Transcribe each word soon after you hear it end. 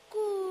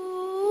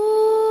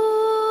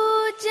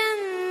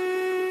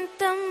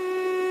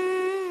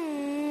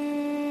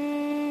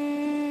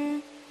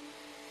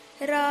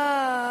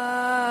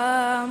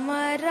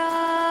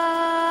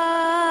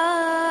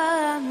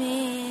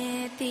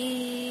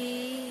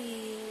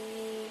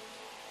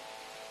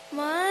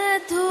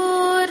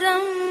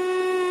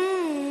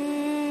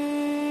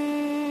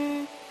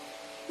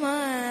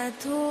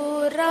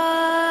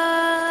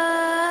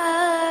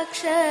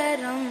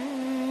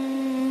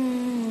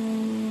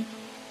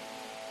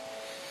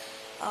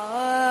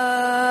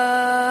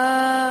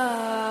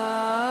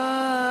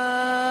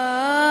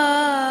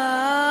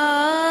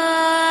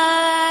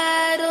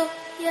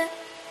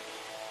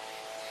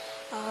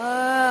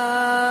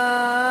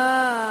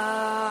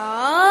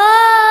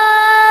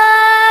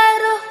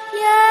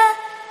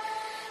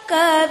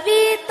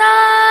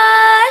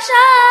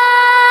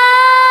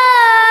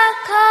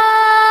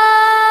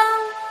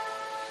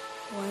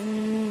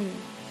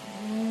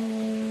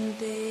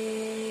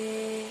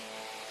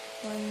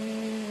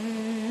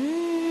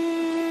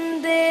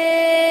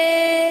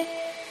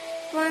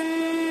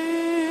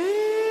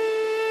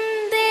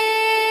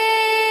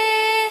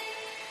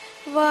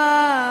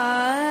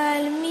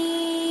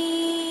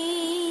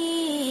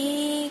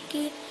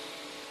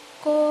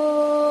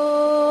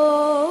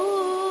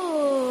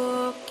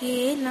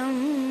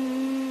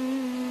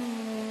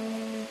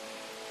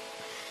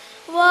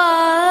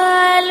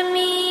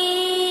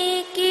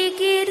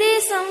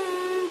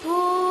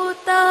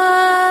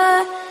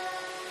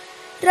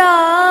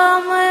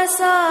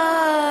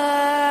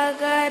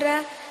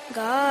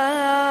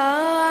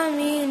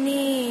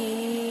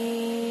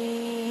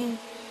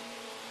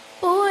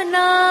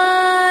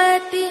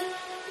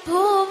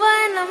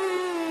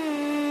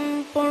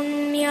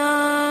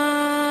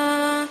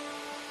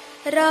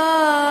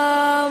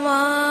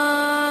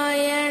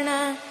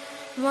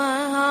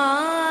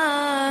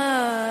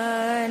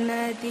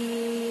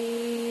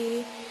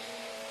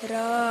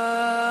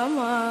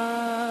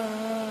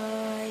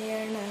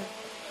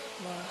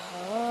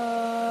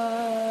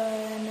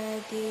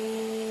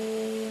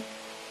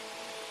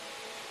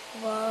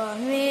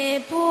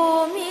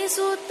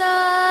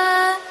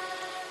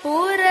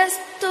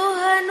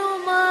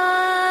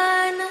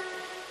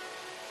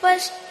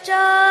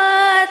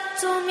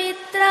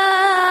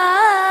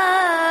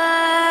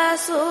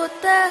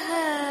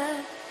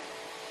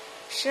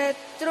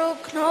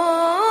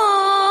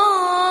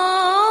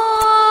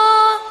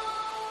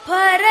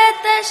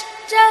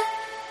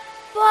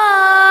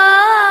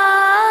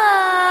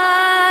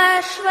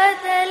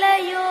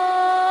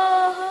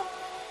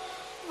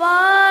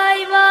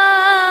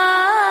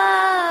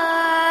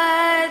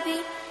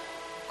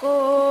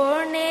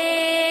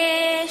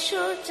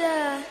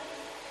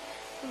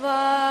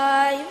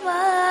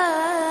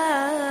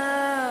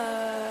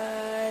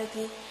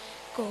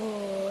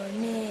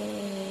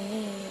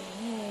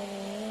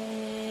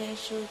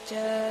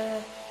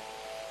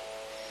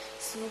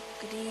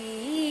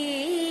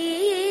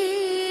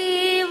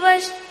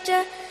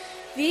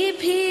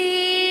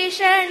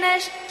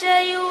विभीषणश्च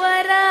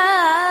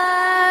युवराट्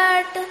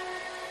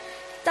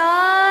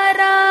तारासुतो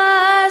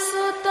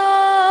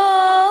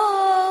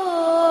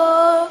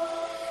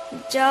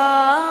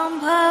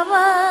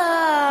जाम्भवान्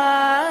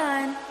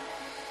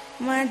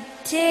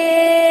मध्ये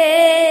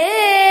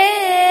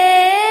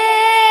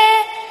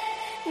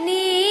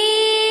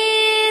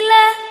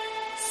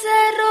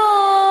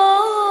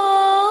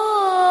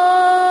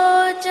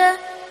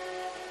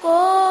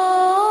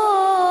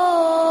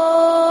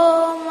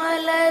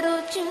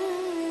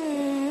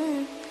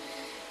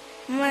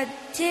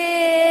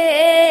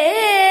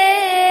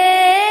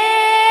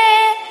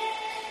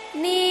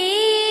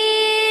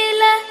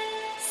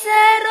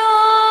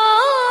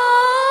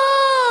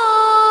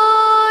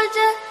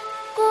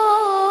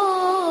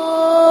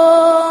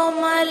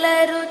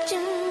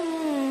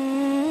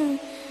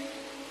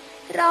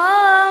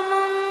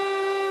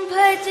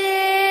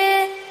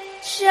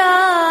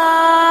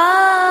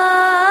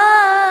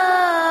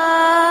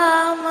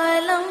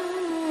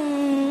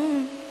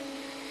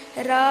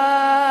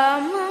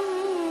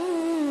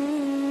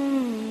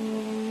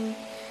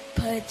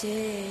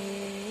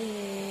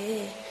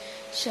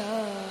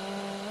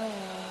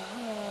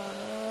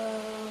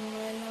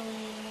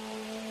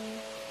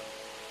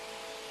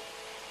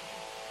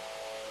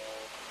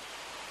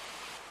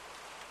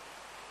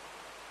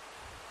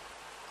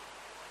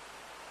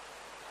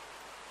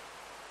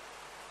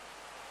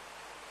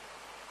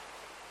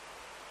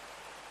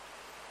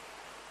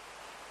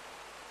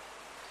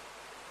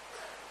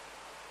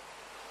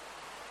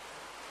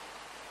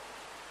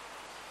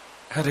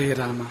ಹರೇ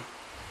ರಾಮ.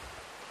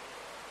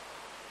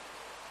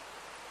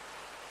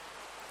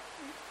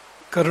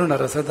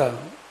 ಕರುಣರಸದ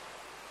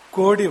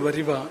ಕೋಡಿ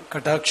ವರಿವ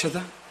ಕಟಾಕ್ಷದ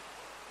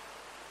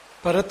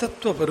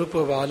ಪರತತ್ವ ಬರುಪ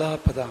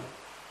ವಾಲಾಪದ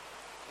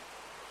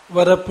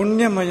ವರ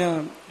ಪುಣ್ಯಮಯ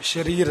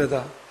ಶರೀರದ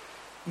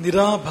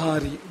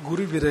ನಿರಾಭಾರಿ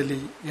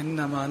ಗುರುವಿರಲಿ ಎನ್ನ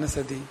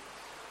ಮಾನಸದಿ,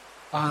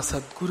 ಆ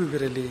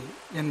ಸದ್ಗುರುವಿರಲಿ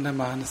ಎನ್ನ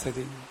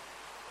ಮಾನಸದಿ.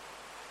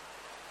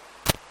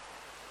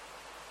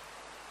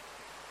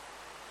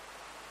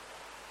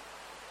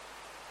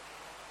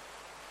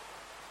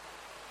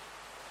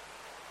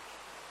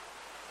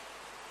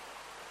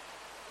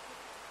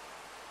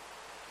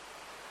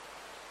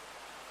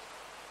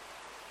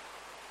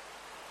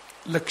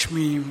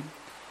 ಲಕ್ಷ್ಮೀಂ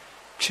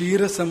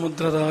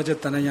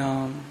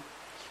ಕ್ಷೀರಸಮುದ್ರರಾಜತನಯಾಂ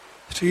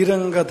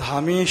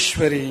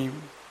ಶ್ರೀರಂಗಧಾಮೇಶ್ವರೀಂ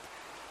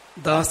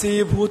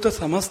ದಾಸೀಭೂತ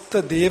ಸಮಸ್ತ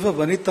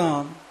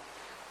ದೇವವನಿತಾಂ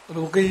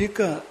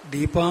ಲೋಕೈಕ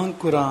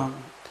ದೀಪಾಂಕುರಾಂ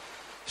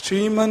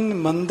ಶ್ರೀಮನ್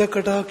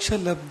ಮಂದಕಟಾಕ್ಷ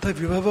ಲಬ್ಧ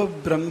ವಿಭವ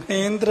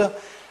ಬ್ರಹ್ಮೇಂದ್ರ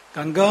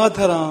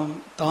ಗಂಗಾಧರಾಂ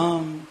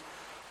ತಾಂ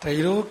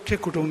ತ್ರೈಲೋಕ್ಯ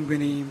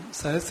ಕುಟುಂಬಿನಿ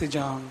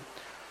ಸಹಸಿಜಾಂ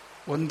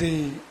ಒಂದೇ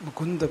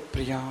ಮುಕುಂದ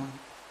ಪ್ರಿಯಾಂ.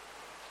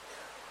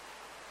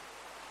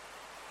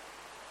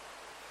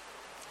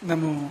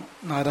 ನಮೋ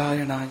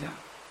ನಾರಾಯಣಾಯ.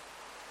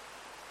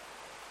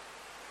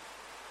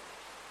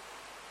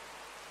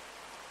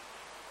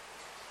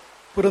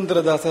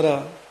 ಪುರಂದರದಾಸರ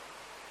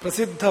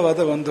ಪ್ರಸಿದ್ಧವಾದ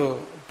ಒಂದು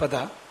ಪದ,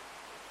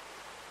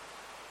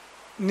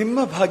 ನಿಮ್ಮ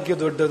ಭಾಗ್ಯ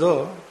ದೊಡ್ಡದೋ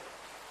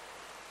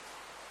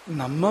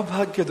ನಮ್ಮ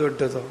ಭಾಗ್ಯ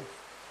ದೊಡ್ಡದೋ.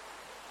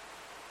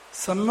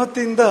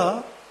 ಸಮ್ಮತಿಯಿಂದ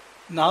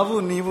ನಾವು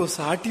ನೀವು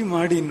ಸಾಟಿ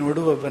ಮಾಡಿ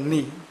ನೋಡುವ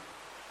ಬನ್ನಿ,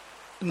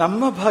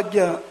 ನಮ್ಮ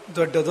ಭಾಗ್ಯ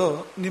ದೊಡ್ಡದೋ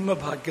ನಿಮ್ಮ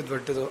ಭಾಗ್ಯ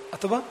ದೊಡ್ಡದೋ,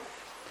 ಅಥವಾ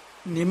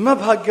ನಿಮ್ಮ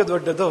ಭಾಗ್ಯ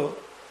ದೊಡ್ಡದೋ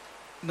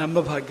ನಮ್ಮ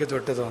ಭಾಗ್ಯ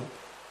ದೊಡ್ಡದೋ.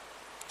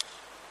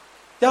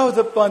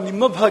 ಯಾವುದಪ್ಪ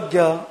ನಿಮ್ಮ ಭಾಗ್ಯ,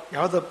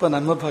 ಯಾವುದಪ್ಪ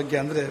ನಮ್ಮ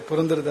ಭಾಗ್ಯ ಅಂದ್ರೆ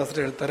ಪುರಂದರದಾಸರು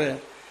ಹೇಳ್ತಾರೆ,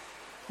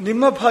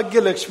 ನಿಮ್ಮ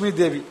ಭಾಗ್ಯ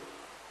ಲಕ್ಷ್ಮೀದೇವಿ,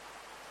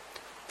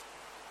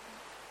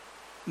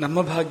 ನಮ್ಮ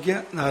ಭಾಗ್ಯ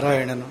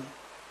ನಾರಾಯಣನು.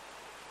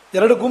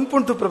 ಎರಡು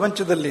ಗುಂಪುಂಟು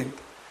ಪ್ರಪಂಚದಲ್ಲಿ.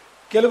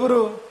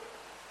 ಕೆಲವರು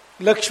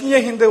ಲಕ್ಷ್ಮಿಯ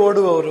ಹಿಂದೆ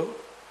ಓಡುವವರು,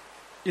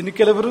 ಇನ್ನು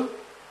ಕೆಲವರು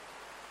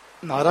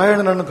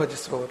ನಾರಾಯಣನನ್ನು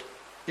ಭಜಿಸುವವರು.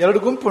 ಎರಡು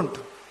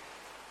ಗುಂಪುಂಟು.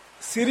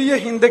 ಸಿರಿಯ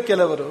ಹಿಂದೆ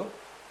ಕೆಲವರು,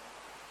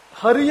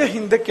 ಹರಿಯ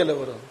ಹಿಂದೆ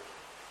ಕೆಲವರು.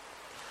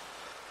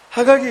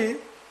 ಹಾಗಾಗಿ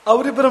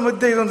ಅವರಿಬ್ಬರ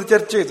ಮಧ್ಯೆ ಇದೊಂದು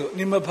ಚರ್ಚೆ, ಇದು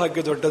ನಿಮ್ಮ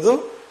ಭಾಗ್ಯ ದೊಡ್ಡದು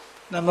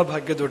ನಮ್ಮ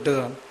ಭಾಗ್ಯ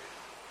ದೊಡ್ಡದು.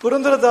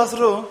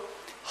 ಪುರಂದರದಾಸರು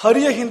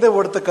ಹರಿಯ ಹಿಂದೆ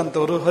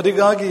ಓಡ್ತಕ್ಕಂಥವ್ರು,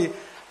 ಹರಿಗಾಗಿ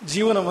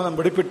ಜೀವನವನ್ನು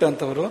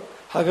ಬಡಿಪಿಟ್ಟಂಥವರು.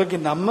 ಹಾಗಾಗಿ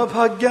ನಮ್ಮ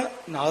ಭಾಗ್ಯ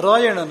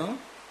ನಾರಾಯಣನು,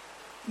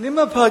 ನಿಮ್ಮ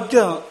ಭಾಗ್ಯ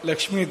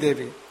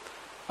ಲಕ್ಷ್ಮೀದೇವಿ.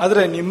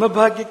 ಆದರೆ ನಿಮ್ಮ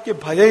ಭಾಗ್ಯಕ್ಕೆ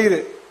ಭಯ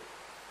ಇದೆ.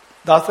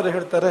 ದಾಸರು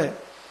ಹೇಳ್ತಾರೆ,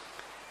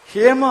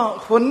 ಹೇಮ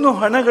ಹೊನ್ನು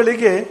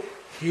ಹಣಗಳಿಗೆ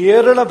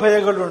ಹೇರಳ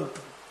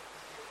ಭಯಗಳುಂಟು.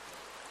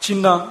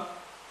 ಚಿನ್ನ,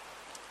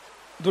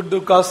 ದುಡ್ಡು,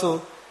 ಕಾಸು,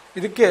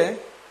 ಇದಕ್ಕೆ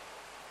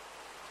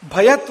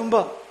ಭಯ ತುಂಬ,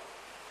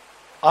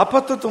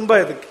 ಆಪತ್ತು ತುಂಬ.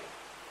 ಇದಕ್ಕೆ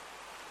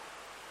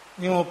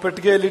ನೀವು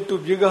ಪೆಟ್ಟಿಗೆಯಲ್ಲಿಟ್ಟು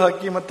ಬೀಗ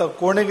ಹಾಕಿ ಮತ್ತು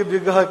ಕೋಣೆಗೆ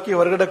ಬೀಗ ಹಾಕಿ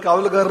ಹೊರಗಡೆ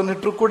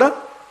ಕಾವಲುಗಾರನಿಟ್ಟರು ಕೂಡ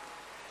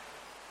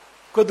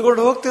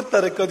ಕದ್ಕೊಂಡು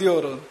ಹೋಗ್ತಿರ್ತಾರೆ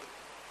ಕದಿಯೋರು ಅಂತ.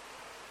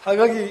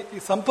 ಹಾಗಾಗಿ ಈ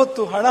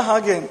ಸಂಪತ್ತು, ಹಣ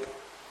ಹಾಗೆ ಅಂತ.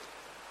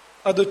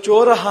 ಅದು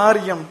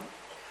ಚೋರಹಾರ್ಯಂ,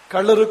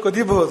 ಕಳ್ಳರು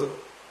ಕದಿಬಹುದು.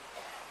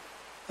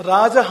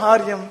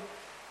 ರಾಜಹಾರ್ಯಂ,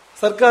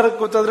 ಸರ್ಕಾರಕ್ಕೆ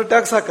ಗೊತ್ತಾದ್ರೆ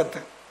ಟ್ಯಾಕ್ಸ್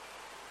ಹಾಕತ್ತೆ.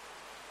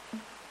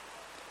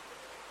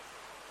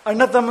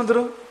 ಅಣ್ಣ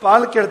ತಮ್ಮಂದರು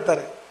ಪಾಲು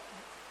ಕೇಳ್ತಾರೆ,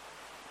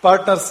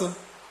 ಪಾರ್ಟ್ನರ್ಸ್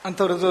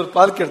ಅಂತವ್ರು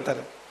ಪಾಲು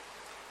ಕೇಳ್ತಾರೆ.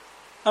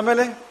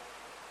 ಆಮೇಲೆ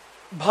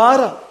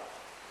ಭಾರ,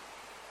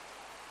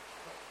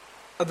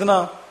 ಅದನ್ನ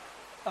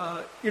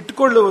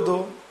ಇಟ್ಕೊಳ್ಳುವುದು,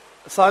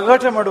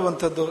 ಸಾಗಾಟ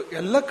ಮಾಡುವಂಥದ್ದು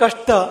ಎಲ್ಲ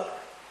ಕಷ್ಟ,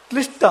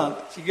 ಕ್ಲಿಷ್ಟ ಅಂತ,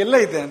 ಹೀಗೆಲ್ಲ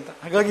ಇದೆ ಅಂತ.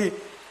 ಹಾಗಾಗಿ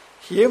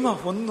ಹೇಮ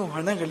ಹೊನ್ನು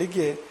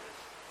ಹಣಗಳಿಗೆ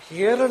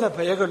ಹೇರಳ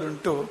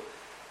ಭಯಗಳುಂಟು.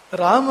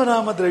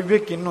 ರಾಮ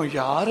ದ್ರವ್ಯಕ್ಕಿನ್ನೂ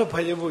ಯಾರ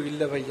ಭಯವೂ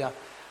ಇಲ್ಲವಯ್ಯ.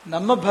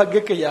 ನಮ್ಮ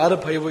ಭಾಗ್ಯಕ್ಕೆ ಯಾರ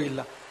ಭಯವೂ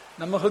ಇಲ್ಲ.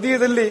 ನಮ್ಮ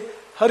ಹೃದಯದಲ್ಲಿ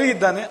ಹರಿ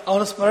ಇದ್ದಾನೆ,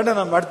 ಅವನ ಸ್ಮರಣೆ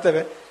ನಾವು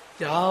ಮಾಡ್ತೇವೆ.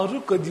 ಯಾರೂ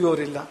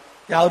ಕದಿಯೋರಿಲ್ಲ,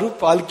 ಯಾರೂ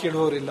ಪಾಲು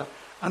ಕೇಳುವವರಿಲ್ಲ.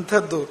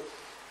 ಅಂಥದ್ದು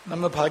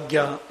ನಮ್ಮ ಭಾಗ್ಯ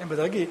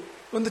ಎಂಬುದಾಗಿ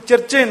ಒಂದು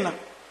ಚರ್ಚೆಯನ್ನ,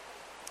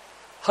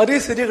 ಹರಿ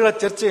ಸಿರಿಗಳ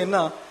ಚರ್ಚೆಯನ್ನ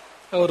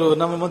ಅವರು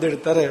ನಮ್ಮ ಮುಂದೆ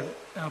ಇಡ್ತಾರೆ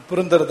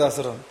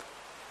ಪುರಂದರದಾಸರು ಅಂತ.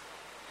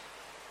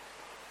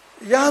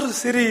 ಯಾರು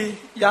ಸಿರಿ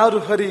ಯಾರು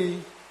ಹರಿ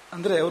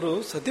ಅಂದ್ರೆ ಅವರು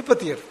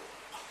ಸತಿಪತಿಯರು,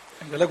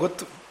 ನಮಗೆಲ್ಲ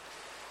ಗೊತ್ತು.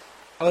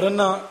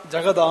 ಅವರನ್ನ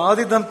ಜಗದ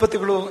ಆದಿ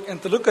ದಂಪತಿಗಳು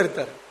ಅಂತಲೂ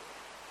ಕರೀತಾರೆ.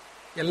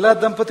 ಎಲ್ಲ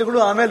ದಂಪತಿಗಳು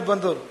ಆಮೇಲೆ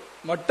ಬಂದವರು.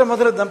 ಮೊಟ್ಟ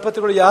ಮೊದಲ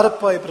ದಂಪತಿಗಳು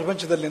ಯಾರಪ್ಪ ಈ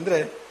ಪ್ರಪಂಚದಲ್ಲಿ ಅಂದ್ರೆ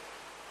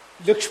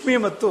ಲಕ್ಷ್ಮಿ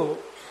ಮತ್ತು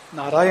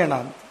ನಾರಾಯಣ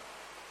ಅಂತ,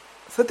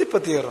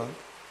 ಸತಿಪತಿಯರು ಅಂತ.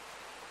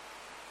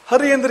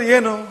 ಹರಿ ಅಂದ್ರೆ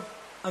ಏನು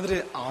ಅಂದ್ರೆ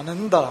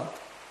ಆನಂದ ಅಂತ.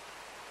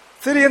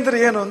 ಸಿರಿ ಅಂದ್ರೆ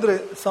ಏನು ಅಂದ್ರೆ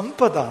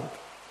ಸಂಪದ ಅಂತ.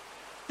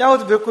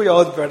 ಯಾವ್ದು ಬೇಕು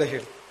ಯಾವ್ದು ಬೇಡ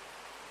ಹೇಳಿ,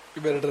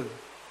 ಇವೆರಡರಲ್ಲಿ.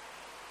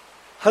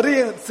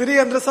 ಸಿರಿ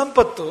ಅಂದ್ರೆ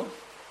ಸಂಪತ್ತು,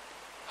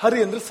 ಹರಿ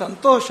ಅಂದ್ರೆ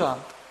ಸಂತೋಷ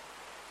ಅಂತ.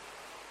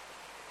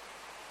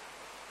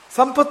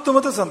 ಸಂಪತ್ತು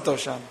ಮತ್ತು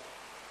ಸಂತೋಷ ಅಂತ.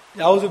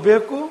 ಯಾವುದು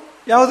ಬೇಕು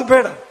ಯಾವುದು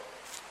ಬೇಡ,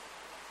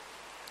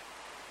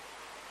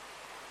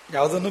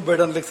 ಯಾವುದನ್ನು ಬೇಡ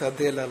ಅನ್ಲಿಕ್ಕೆ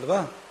ಸಾಧ್ಯ ಇಲ್ಲ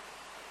ಅಲ್ವಾ.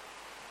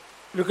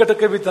 ವಿಕಟ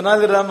ಕವಿ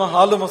ತೆನಾಲಿ ರಾಮ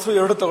ಹಾಲು ಮೊಸರು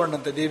ಎರಡು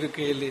ತಗೊಂಡಂತೆ ದೇವಿ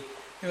ಕೈಯಲ್ಲಿ.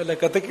 ನೀವೆಲ್ಲ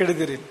ಕತೆ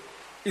ಕೇಳಿದಿರಿ.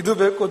 ಇದು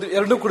ಬೇಕು ಅದು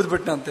ಎರಡೂ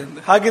ಕುಡಿದ್ಬಿಟ್ಟಂತೆ,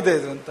 ಹಾಗಿದೆ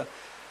ಇದು ಅಂತ.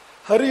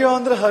 ಹರಿಯೋ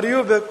ಅಂದ್ರೆ ಹರಿಯೂ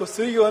ಬೇಕು,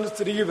 ಸಿರಿಯೋ ಅಂದ್ರೆ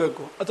ಸಿರಿಯೂ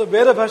ಬೇಕು. ಅಥವಾ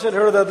ಬೇರೆ ಭಾಷೆಯಲ್ಲಿ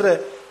ಹೇಳೋದಾದ್ರೆ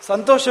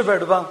ಸಂತೋಷ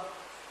ಬೇಡವಾ,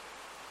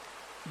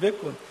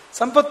 ಬೇಕು.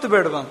 ಸಂಪತ್ತು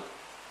ಬೇಡವಾ,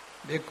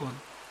 ಬೇಕು.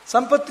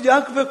 ಸಂಪತ್ತು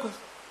ಯಾಕೆ ಬೇಕು,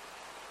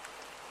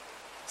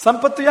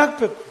 ಸಂಪತ್ತು ಯಾಕೆ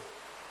ಬೇಕು?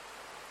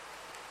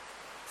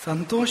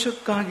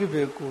 ಸಂತೋಷಕ್ಕಾಗಿ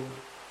ಬೇಕು.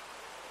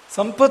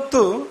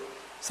 ಸಂಪತ್ತು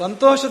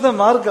ಸಂತೋಷದ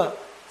ಮಾರ್ಗ.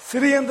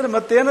 ಸಿರಿ ಅಂದ್ರೆ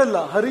ಮತ್ತೇನಲ್ಲ,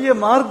 ಹರಿಯ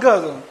ಮಾರ್ಗ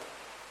ಅದು,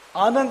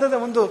 ಆನಂದದ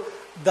ಒಂದು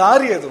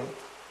ದಾರಿ ಅದು.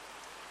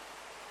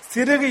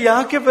 ಸಿರಿಗೆ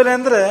ಯಾಕೆ ಬೆಲೆ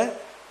ಅಂದ್ರೆ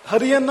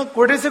ಹರಿಯನ್ನು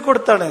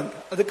ಕೊಡಿಸಿಕೊಡ್ತಾಳೆ ಅಂತ,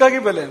 ಅದಕ್ಕಾಗಿ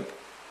ಬೆಲೆ ಅಂತ.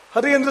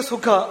 ಹರಿ ಅಂದ್ರೆ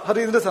ಸುಖ,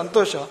 ಹರಿ ಅಂದ್ರೆ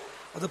ಸಂತೋಷ.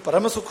 ಅದು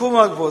ಪರಮ ಸುಖವೂ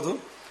ಆಗ್ಬೋದು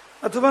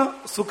ಅಥವಾ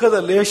ಸುಖದ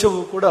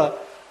ಲೇಷವೂ ಕೂಡ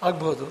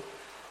ಆಗ್ಬಹುದು.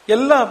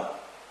 ಎಲ್ಲ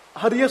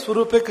ಹರಿಯ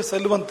ಸ್ವರೂಪಕ್ಕೆ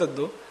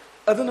ಸಲ್ಲುವಂಥದ್ದು,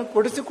 ಅದನ್ನು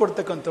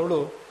ಕೊಡಿಸಿಕೊಡ್ತಕ್ಕಂಥವಳು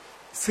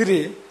ಸಿರಿ.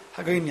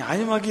 ಹಾಗಾಗಿ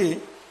ನ್ಯಾಯವಾಗಿ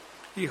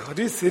ಈ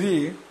ಹರಿ ಸಿರಿ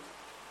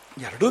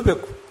ಎರಡೂ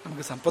ಬೇಕು.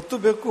 ನಮಗೆ ಸಂಪತ್ತು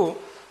ಬೇಕು,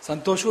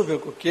 ಸಂತೋಷವೂ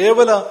ಬೇಕು.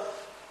 ಕೇವಲ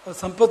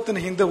ಸಂಪತ್ತಿನ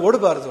ಹಿಂದೆ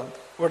ಓಡಬಾರ್ದು ಅಂತ,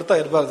 ಓಡ್ತಾ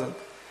ಇರಬಾರ್ದು ಅಂತ.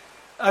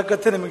 ಆ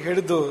ಕಥೆ ನಿಮಗೆ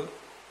ಹೇಳಿದ್ದು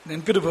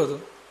ನೆನಪಿರ್ಬೋದು.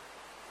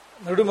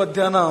 ನಡು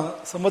ಮಧ್ಯಾಹ್ನ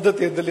ಸಮುದ್ರ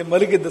ತೀರದಲ್ಲಿ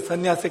ಮಲಗಿದ್ದ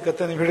ಸನ್ಯಾಸಿ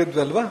ಕಥೆ ನೀವು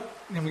ಹೇಳಿದ್ವಿ ಅಲ್ವಾ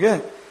ನಿಮ್ಗೆ.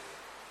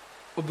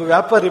 ಒಬ್ಬ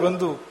ವ್ಯಾಪಾರಿ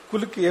ಬಂದು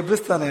ಕುಲುಕಿ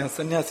ಎಬ್ಬಿಸ್ತಾನೆ ಆ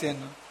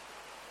ಸನ್ಯಾಸಿಯನ್ನು.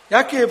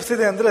 ಯಾಕೆ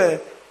ಎಬ್ಬಿಸಿದೆ ಅಂದ್ರೆ,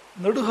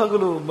 ನಡು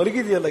ಹಗಲು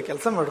ಮಲಗಿದೆಯಲ್ಲ,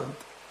 ಕೆಲಸ ಮಾಡು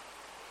ಅಂತ.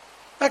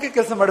 ಯಾಕೆ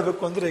ಕೆಲಸ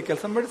ಮಾಡಬೇಕು ಅಂದ್ರೆ,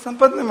 ಕೆಲಸ ಮಾಡಿ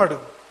ಸಂಪಾದನೆ ಮಾಡು,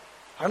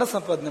 ಹಣ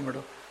ಸಂಪಾದನೆ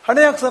ಮಾಡು. ಹಣ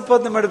ಯಾಕೆ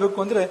ಸಂಪಾದನೆ ಮಾಡಬೇಕು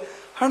ಅಂದ್ರೆ,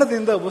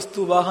 ಹಣದಿಂದ ವಸ್ತು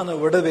ವಾಹನ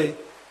ಒಡವೆ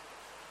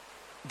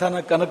ಧನ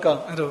ಕನಕ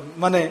ಅಂದ್ರೆ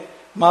ಮನೆ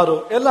ಮಾರು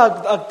ಎಲ್ಲ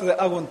ಆಗ್ತದೆ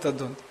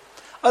ಆಗುವಂಥದ್ದು ಅಂತ.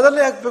 ಅದೆಲ್ಲ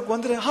ಯಾಕಬೇಕು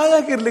ಅಂದ್ರೆ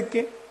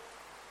ಹಾಯಾಗಿರ್ಲಿಕ್ಕೆ,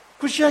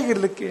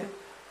 ಖುಷಿಯಾಗಿರ್ಲಿಕ್ಕೆ.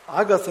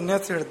 ಆಗ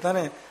ಸನ್ಯಾಸಿ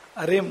ಹೇಳ್ತಾನೆ,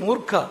 ಅರೇ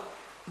ಮೂರ್ಖ,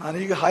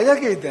 ನಾನೀಗ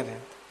ಹಾಯಾಗೇ ಇದ್ದೇನೆ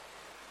ಅಂತ.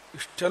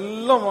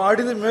 ಇಷ್ಟೆಲ್ಲ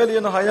ಮಾಡಿದ ಮೇಲೆ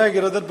ಏನು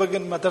ಹಾಯಾಗಿರೋದ್ರ ಬಗ್ಗೆ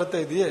ಮಾತಾಡ್ತಾ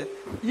ಇದೆಯೇ,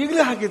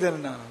 ಈಗಲೇ ಹಾಕಿದ್ದೇನೆ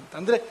ನಾನು ಅಂತ.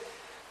 ಅಂದ್ರೆ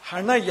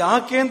ಹಣ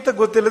ಯಾಕೆ ಅಂತ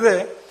ಗೊತ್ತಿಲ್ಲದೆ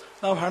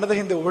ನಾವು ಹಣದ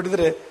ಹಿಂದೆ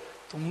ಓಡಿದ್ರೆ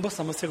ತುಂಬಾ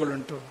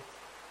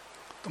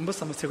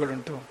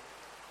ಸಮಸ್ಯೆಗಳುಂಟು.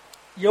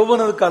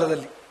 ಯೌವನದ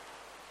ಕಾಲದಲ್ಲಿ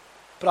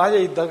ಪ್ರಾಯ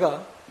ಇದ್ದಾಗ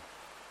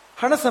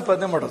ಹಣ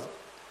ಸಂಪಾದನೆ ಮಾಡೋದು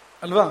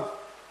ಅಲ್ವಾ.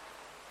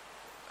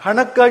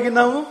 ಹಣಕ್ಕಾಗಿ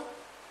ನಾವು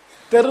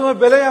ತೆರುವ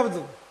ಬೆಲೆ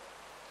ಯಾವುದು?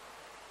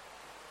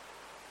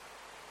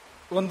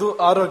 ಒಂದು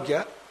ಆರೋಗ್ಯ,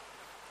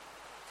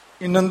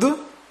 ಇನ್ನೊಂದು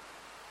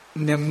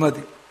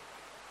ನೆಮ್ಮದಿ.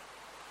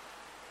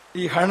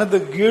 ಈ ಹಣದ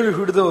ಗೀಳು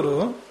ಹಿಡಿದವರು,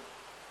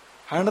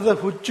 ಹಣದ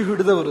ಹುಚ್ಚು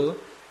ಹಿಡಿದವರು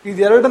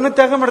ಇದೆರಡನ್ನ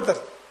ತ್ಯಾಗ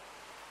ಮಾಡ್ತಾರೆ.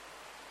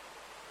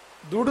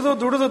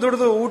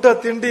 ದುಡಿದು ಊಟ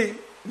ತಿಂಡಿ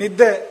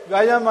ನಿದ್ದೆ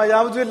ವ್ಯಾಯಾಮ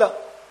ಯಾವುದೂ ಇಲ್ಲ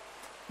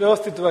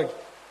ವ್ಯವಸ್ಥಿತವಾಗಿ,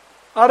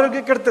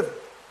 ಆರೋಗ್ಯ ಕೆಡ್ತದೆ.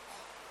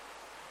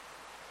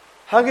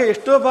 ಹಾಗೆ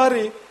ಎಷ್ಟೋ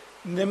ಬಾರಿ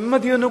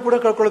ನೆಮ್ಮದಿಯನ್ನು ಕೂಡ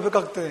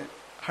ಕಳ್ಕೊಳ್ಬೇಕಾಗ್ತದೆ.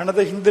 ಹಣದ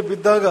ಹಿಂದೆ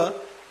ಬಿದ್ದಾಗ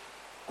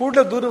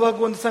ಕೂಡಲೇ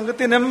ದೂರವಾಗುವ ಒಂದು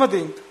ಸಂಗತಿ ನೆಮ್ಮದಿ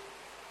ಅಂತ.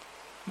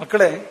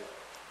 ಮಕ್ಕಳೇ,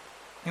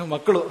 ನೀವು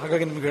ಮಕ್ಕಳು,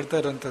 ಹಾಗಾಗಿ ನಿಮ್ಗೆ ಹೇಳ್ತಾ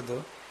ಇರೋಂಥದ್ದು,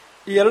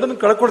 ಈ ಎರಡನ್ನು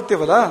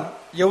ಕಳ್ಕೊಡ್ತೀವಲ್ಲ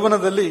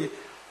ಯೌವನದಲ್ಲಿ,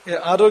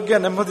 ಆರೋಗ್ಯ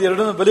ನೆಮ್ಮದಿ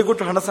ಎರಡನ್ನು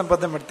ಬಲಿಗೊಟ್ಟು ಹಣ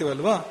ಸಂಪಾದನೆ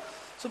ಮಾಡ್ತೀವಲ್ವಾ.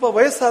 ಸ್ವಲ್ಪ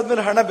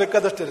ವಯಸ್ಸಾದ್ಮೇಲೆ ಹಣ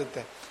ಬೇಕಾದಷ್ಟು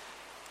ಇರುತ್ತೆ.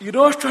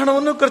 ಇರೋಷ್ಟು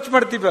ಹಣವನ್ನು ಖರ್ಚು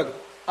ಮಾಡ್ತೀವಿ ಆಗ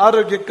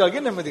ಆರೋಗ್ಯಕ್ಕಾಗಿ,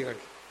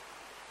 ನೆಮ್ಮದಿಗಾಗಿ.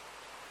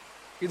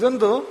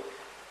 ಇದೊಂದು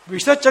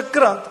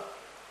ವಿಷಚಕ್ರ ಅಂತ.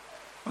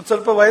 ಒಂದು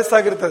ಸ್ವಲ್ಪ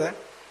ವಯಸ್ಸಾಗಿರ್ತದೆ,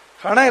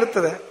 ಹಣ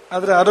ಇರ್ತದೆ,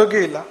 ಆದರೆ ಆರೋಗ್ಯ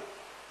ಇಲ್ಲ,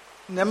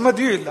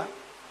 ನೆಮ್ಮದಿಯೂ ಇಲ್ಲ.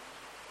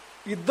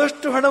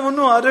 ಇದ್ದಷ್ಟು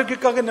ಹಣವನ್ನು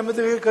ಆರೋಗ್ಯಕ್ಕಾಗಿ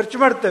ನೆಮ್ಮದಿಗಾಗಿ ಖರ್ಚು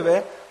ಮಾಡ್ತೇವೆ,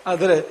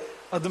 ಆದರೆ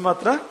ಅದು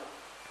ಮಾತ್ರ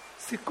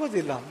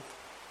ಸಿಕ್ಕೋದಿಲ್ಲ ಅಂತ.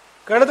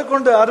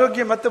 ಕಳೆದುಕೊಂಡು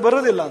ಆರೋಗ್ಯ ಮತ್ತೆ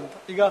ಬರೋದಿಲ್ಲ ಅಂತ.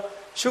 ಈಗ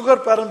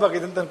ಶುಗರ್ ಪ್ರಾರಂಭ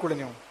ಆಗಿದೆ ಅಂತ ಅನ್ಕೊಳ್ಳಿ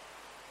ನೀವು.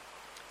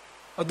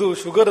 ಅದು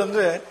ಶುಗರ್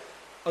ಅಂದ್ರೆ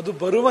ಅದು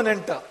ಬರುವ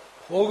ನೆಂಟ,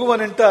 ಹೋಗುವ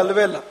ನೆಂಟ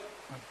ಅಲ್ವೇ ಅಲ್ಲ.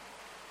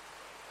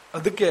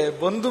 ಅದಕ್ಕೆ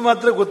ಬಂದು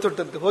ಮಾತ್ರ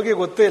ಗೊತ್ತುಂಟಂತೆ, ಹೋಗಿ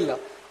ಗೊತ್ತೇ ಇಲ್ಲ.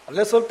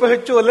 ಅಲ್ಲೇ ಸ್ವಲ್ಪ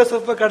ಹೆಚ್ಚು, ಅಲ್ಲೇ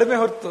ಸ್ವಲ್ಪ ಕಡಿಮೆ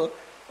ಹೊರತು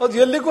ಅದು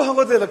ಎಲ್ಲಿಗೂ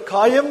ಹೋಗೋದೇ ಇಲ್ಲ,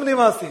 ಕಾಯಂ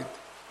ನಿವಾಸಿ ಅಂತ.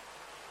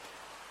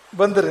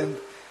 ಬಂದರೆ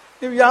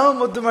ನೀವು ಯಾವ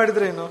ಮದ್ದು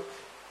ಮಾಡಿದ್ರೆ ಏನು,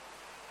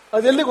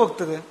 ಅದು ಎಲ್ಲಿಗೆ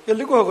ಹೋಗ್ತದೆ?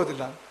 ಎಲ್ಲಿಗೂ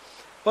ಹೋಗೋದಿಲ್ಲ.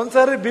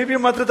 ಒಂದ್ಸಾರಿ ಬಿ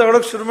ಮಾತ್ರೆ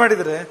ತಗೊಳಕ್ ಶುರು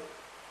ಮಾಡಿದ್ರೆ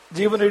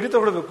ಜೀವನ ಇಡೀ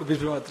ತಗೊಳ್ಬೇಕು ಬಿ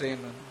ಮಾತ್ರೆ.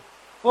 ಏನು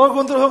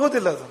ಹೋಗುವಂದ್ರೆ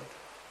ಹೋಗೋದಿಲ್ಲ ಅದು.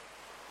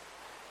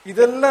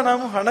 ಇದೆಲ್ಲ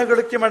ನಾವು ಹಣ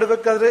ಗಳಿಕೆ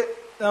ಮಾಡಬೇಕಾದ್ರೆ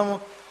ನಾವು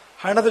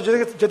ಹಣದ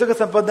ಜೊತೆಗೆ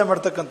ಸಂಪಾದನೆ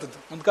ಮಾಡ್ತಕ್ಕಂಥದ್ದು.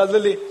 ಒಂದು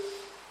ಕಾಲದಲ್ಲಿ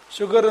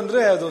ಶುಗರ್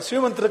ಅಂದ್ರೆ ಅದು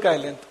ಶ್ರೀಮಂತರ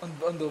ಕಾಯಿಲೆ ಅಂತ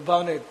ಒಂದು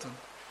ಭಾವನೆ ಇತ್ತು.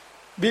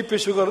 BP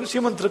ಶುಗರ್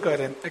ಶ್ರೀಮಂತರ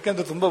ಕಾಯಿಲೆ ಅಂತ,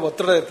 ಯಾಕೆಂದ್ರೆ ತುಂಬಾ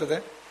ಒತ್ತಡ ಇರ್ತದೆ,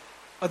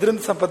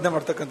 ಅದರಿಂದ ಸಂಪಾದನೆ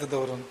ಮಾಡ್ತಕ್ಕಂಥದ್ದು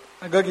ಅವರು.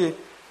 ಹಾಗಾಗಿ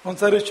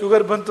ಒಂದ್ಸಾರಿ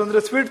ಶುಗರ್ ಬಂತು ಅಂದ್ರೆ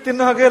ಸ್ವೀಟ್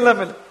ತಿನ್ನೋ ಹಾಗೆ ಇಲ್ಲ.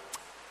 ಆಮೇಲೆ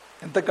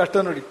ಎಂತ ಕಷ್ಟ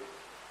ನೋಡಿ.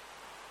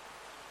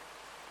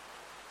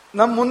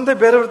 ನಮ್ಮ ಮುಂದೆ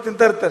ಬೇರೆಯವರು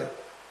ತಿಂತಾ ಇರ್ತಾರೆ,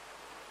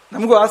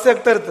 ನಮಗೂ ಆಸೆ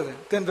ಆಗ್ತಾ ಇರ್ತದೆ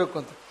ತಿನ್ಬೇಕು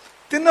ಅಂತ,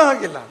 ತಿನ್ನೋ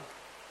ಹಾಗಿಲ್ಲ.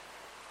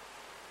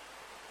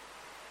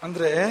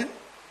 ಅಂದ್ರೆ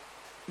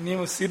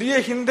ನೀವು ಸಿರಿಯ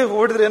ಹಿಂದೆ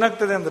ಓಡಿದ್ರೆ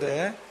ಏನಾಗ್ತದೆ ಅಂದ್ರೆ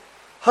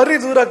ಹರಿ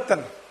ದೂರ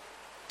ಆಗ್ತಾನೆ.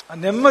 ಆ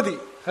ನೆಮ್ಮದಿ,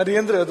 ಹರಿ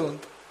ಅಂದ್ರೆ ಅದು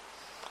ಅಂತ,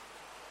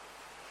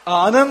 ಆ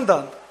ಆನಂದ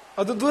ಅಂತ,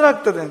 ಅದು ದೂರ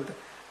ಆಗ್ತದೆ ಅಂತ.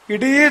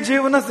 ಇಡೀ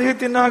ಜೀವನ ಸಿಹಿ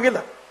ತಿನ್ನೋ ಹಾಗಿಲ್ಲ.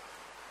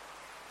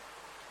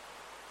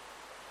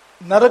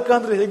 ನರಕ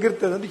ಅಂದ್ರೆ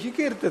ಹೇಗಿರ್ತದೆ ಅಂದ್ರೆ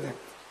ಹೀಗೆ ಇರ್ತದೆ.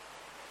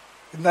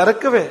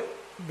 ನರಕವೇ,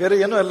 ಬೇರೆ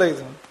ಏನೂ ಅಲ್ಲ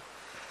ಇದು ಅಂತ.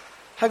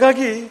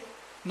 ಹಾಗಾಗಿ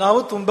ನಾವು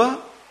ತುಂಬಾ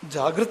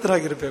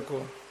ಜಾಗೃತರಾಗಿರ್ಬೇಕು.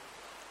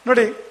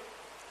 ನೋಡಿ,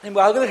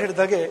 ನಿಮ್ಗೆ ಆಗಲೇ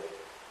ಹೇಳಿದಾಗೆ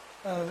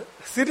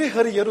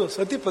ಸಿರಿಹರಿಯರು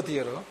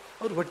ಸತಿಪತಿಯರು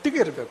ಅವ್ರು ಒಟ್ಟಿಗೆ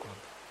ಇರಬೇಕು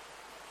ಅಂತ.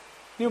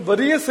 ನೀವು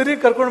ಬರೀ ಸಿರಿ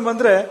ಕರ್ಕೊಂಡು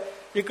ಬಂದ್ರೆ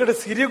ಈ ಕಡೆ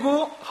ಸಿರಿಗೂ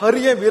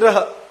ಹರಿಯ ವಿರಹ,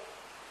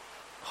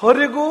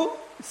 ಹೊರಿಗೂ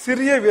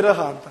ಸಿರಿಯ ವಿರಹ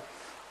ಅಂತ,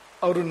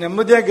 ಅವರು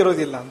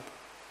ನೆಮ್ಮದಿಯಾಗಿರೋದಿಲ್ಲ ಅಂತ.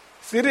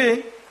 ಸಿರಿ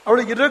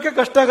ಅವಳಿಗೆ ಇರೋಕೆ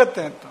ಕಷ್ಟ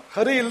ಆಗತ್ತೆ ಅಂತ,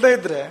 ಹರಿ ಇಲ್ಲದೆ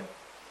ಇದ್ರೆ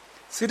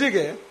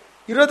ಸಿರಿಗೆ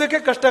ಇರೋದಕ್ಕೆ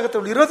ಕಷ್ಟ ಆಗತ್ತೆ,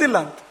 ಅವಳು ಇರೋದಿಲ್ಲ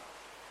ಅಂತ,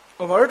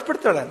 ಅವಳು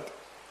ಹೊರಟ್ಬಿಡ್ತಾಳೆ ಅಂತ.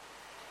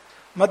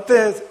 ಮತ್ತೆ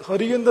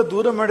ಹರಿಯಿಂದ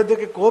ದೂರ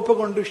ಮಾಡಿದ್ದಕ್ಕೆ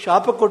ಕೋಪಗೊಂಡು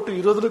ಶಾಪ ಕೊಟ್ಟು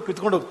ಇರೋದ್ರೂ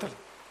ಕಿತ್ಕೊಂಡು ಹೋಗ್ತಾಳೆ.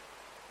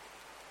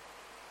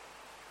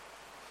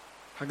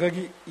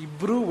 ಹಾಗಾಗಿ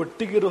ಇಬ್ರು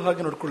ಒಟ್ಟಿಗಿರೋ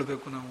ಹಾಗೆ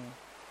ನೋಡ್ಕೊಳ್ಬೇಕು ನಾವು.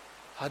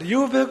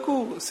 ಹರಿಯೂ ಬೇಕು,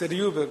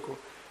 ಸರಿಯೂ ಬೇಕು.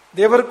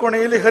 ದೇವರ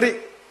ಕೋಣೆಯಲ್ಲಿ ಹರಿ,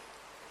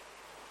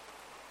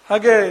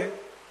 ಹಾಗೆ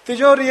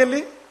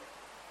ತಿಜೋರಿಯಲ್ಲಿ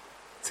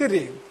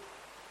ಸಿರಿ.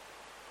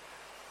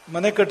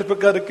 ಮನೆ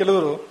ಕಟ್ಟಬೇಕಾದ್ರೆ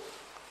ಕೆಲವರು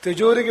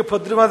ತಿಜೋರಿಗೆ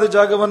ಭದ್ರವಾದ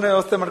ಜಾಗವನ್ನು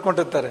ವ್ಯವಸ್ಥೆ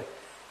ಮಾಡ್ಕೊಂಡಿರ್ತಾರೆ.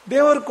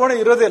 ದೇವರ ಕೋಣೆ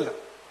ಇರೋದೇ ಇಲ್ಲ,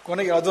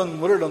 ಕೊನೆಗೆ ಅದೊಂದು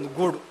ಮುರಳು, ಒಂದು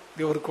ಗೂಡು.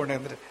 ದೇವರ ಕೋಣೆ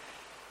ಅಂದ್ರೆ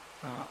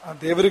ಆ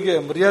ದೇವರಿಗೆ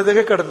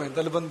ಮರ್ಯಾದೆಗೆ ಕಡಿಮೆ ಅಂತ,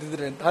 ಅಲ್ಲಿ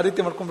ಬಂದಿದ್ರೆ ಅಂತ ಆ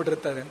ರೀತಿ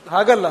ಮಾಡ್ಕೊಂಡ್ಬಿಟ್ಟಿರ್ತಾರೆ ಅಂತ.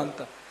 ಹಾಗಲ್ಲ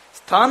ಅಂತ,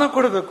 ಸ್ಥಾನ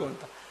ಕೊಡಬೇಕು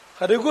ಅಂತ.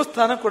 ಹರಿಗೂ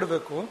ಸ್ಥಾನ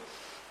ಕೊಡಬೇಕು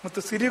ಮತ್ತು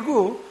ಸಿರಿಗೂ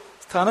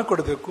ಸ್ಥಾನ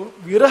ಕೊಡಬೇಕು.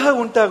 ವಿರಹ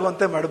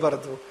ಉಂಟಾಗುವಂತೆ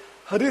ಮಾಡಬಾರದು.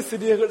 ಹರಿ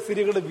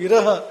ಸಿರಿಗಳ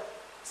ವಿರಹ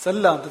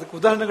ಸಲ್ಲ ಅಂತ ಅದಕ್ಕೆ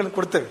ಉದಾಹರಣೆಗಳನ್ನು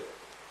ಕೊಡ್ತೇವೆ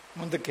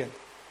ಮುಂದಕ್ಕೆ.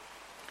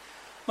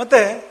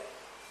 ಮತ್ತೆ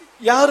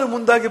ಯಾರು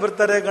ಮುಂದಾಗಿ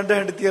ಬರ್ತಾರೆ ಗಂಡ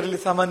ಹೆಂಡತಿಯರಲ್ಲಿ?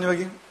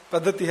 ಸಾಮಾನ್ಯವಾಗಿ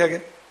ಪದ್ಧತಿ ಹೇಗೆ?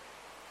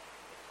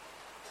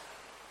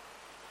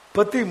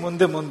 ಪತಿ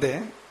ಮುಂದೆ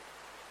ಮುಂದೆ,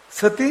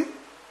 ಸತಿ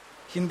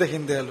ಹಿಂದೆ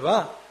ಹಿಂದೆ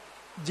ಅಲ್ವಾ?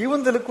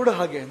 ಜೀವನದಲ್ಲಿ ಕೂಡ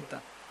ಹಾಗೆ ಅಂತ.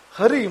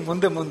 ಹರಿ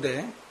ಮುಂದೆ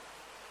ಮುಂದೆ,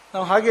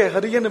 ನಾವು ಹಾಗೆ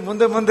ಹರಿಯನ್ನು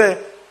ಮುಂದೆ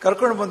ಮುಂದೆ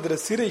ಕರ್ಕೊಂಡು ಬಂದ್ರೆ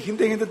ಸಿರಿ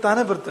ಹಿಂದೆ ಹಿಂದೆ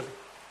ತಾನೇ ಬರ್ತದೆ.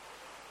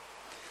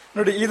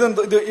 ನೋಡಿ,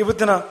 ಇದು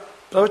ಇವತ್ತಿನ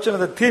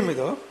ಪ್ರವಚನದ ಥೀಮ್.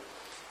 ಇದು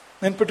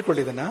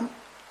ನೆನ್ಪಿಟ್ಕೊಳ್ಳಿದನ.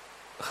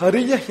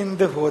 ಹರಿಯ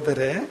ಹಿಂದೆ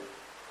ಹೋದರೆ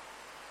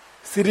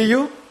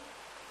ಸಿರಿಯು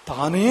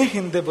ತಾನೇ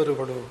ಹಿಂದೆ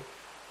ಬರುವಳು.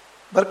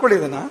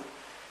 ಬರ್ಕೊಳ್ಳಿದನ.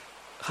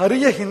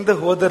 ಹರಿಯ ಹಿಂದೆ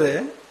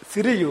ಹೋದರೆ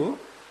ಸಿರಿಯು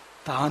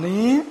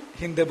ತಾನೇ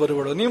ಹಿಂದೆ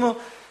ಬರುವಳು. ನೀವು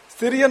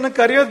ಸಿರಿಯನ್ನು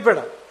ಕರೆಯೋದು ಬೇಡ,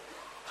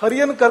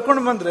 ಹರಿಯನ್ನು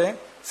ಕರ್ಕೊಂಡು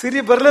ಬಂದ್ರೆ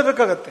ಸಿರಿ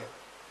ಬರಲೇಬೇಕಾಗತ್ತೆ.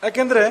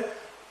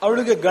 ಯಾಕೆಂದ್ರೆ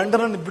ಅವಳಿಗೆ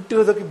ಗಂಡನನ್ನು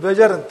ಬಿಟ್ಟಿರೋದಕ್ಕೆ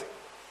ಬೇಜಾರಂತೆ,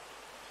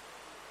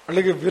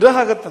 ಅವಳಿಗೆ ವಿರಹ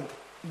ಆಗತ್ತಂತೆ,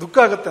 ದುಃಖ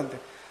ಆಗತ್ತಂತೆ.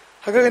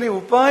 ಹಾಗಾಗಿ ನೀವು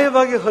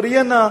ಉಪಾಯವಾಗಿ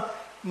ಹರಿಯನ್ನ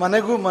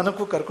ಮನೆಗೂ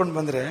ಮನಕ್ಕೂ ಕರ್ಕೊಂಡು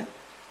ಬಂದ್ರೆ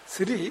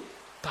ಸಿರಿ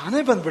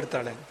ತಾನೇ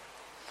ಬಂದ್ಬಿಡ್ತಾಳೆ.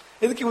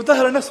 ಇದಕ್ಕೆ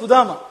ಉದಾಹರಣೆ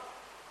ಸುಧಾಮ.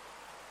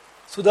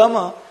 ಸುಧಾಮ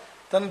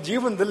ತನ್ನ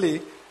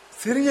ಜೀವನದಲ್ಲಿ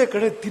ಸಿರಿಯ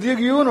ಕಡೆ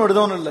ತಿರುಗಿಯೂ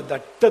ನೋಡಿದವನಲ್ಲ,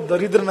 ದಟ್ಟ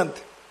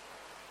ದರಿದ್ರನಂತೆ,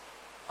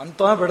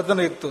 ಅಂತ ಬಡತನ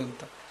ಇತ್ತು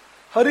ಅಂತ.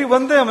 ಹರಿ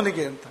ಒಂದೇ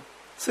ಅವನಿಗೆ ಅಂತ.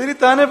 ಸಿರಿ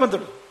ತಾನೇ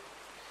ಬಂದಳು.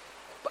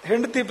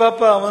 ಹೆಂಡತಿ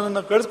ಪಾಪ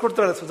ಅವನನ್ನು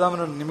ಕಳಿಸ್ಕೊಡ್ತಾಳೆ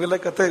ಸುಧಾಮನನ್ನು. ನಿಮಗೆಲ್ಲ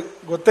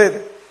ಕತೆ ಗೊತ್ತೇ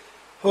ಇದೆ.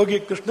 ಹೋಗಿ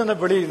ಕೃಷ್ಣನ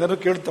ಬಳಿ ಏನಾದ್ರು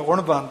ಕೇಳಿ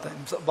ತಗೊಂಡ್ ಬಾ ಅಂತ.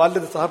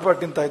 ಬಾಲ್ಯದ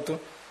ಸಹಪಾಠಿ ಅಂತಾಯ್ತು,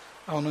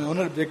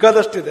 ಅವನಲ್ಲಿ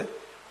ಬೇಕಾದಷ್ಟಿದೆ.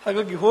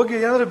 ಹಾಗಾಗಿ ಹೋಗಿ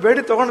ಏನಾದ್ರು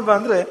ಬೇಡಿ ತಗೊಂಡ್ ಬಾ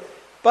ಅಂದ್ರೆ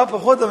ಪಾಪ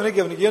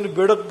ಹೋದವನಿಗೆ ಅವನಿಗೆ ಏನು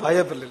ಬೇಡೋಕ್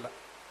ಭಯ ಬರಲಿಲ್ಲ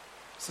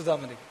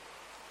ಸುಧಾಮನಿಗೆ.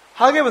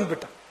 ಹಾಗೆ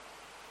ಬಂದ್ಬಿಟ್ಟ.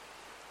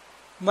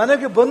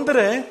 ಮನೆಗೆ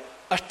ಬಂದರೆ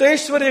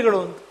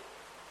ಅಷ್ಟೈಶ್ವರ್ಯಗಳು ಅಂತ,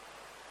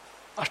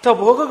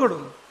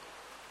 ಅಷ್ಟಭೋಗಗಳು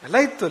ಎಲ್ಲ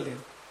ಇತ್ತು ಅಲ್ಲಿ.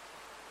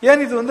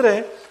 ಏನಿದು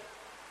ಅಂದ್ರೆ,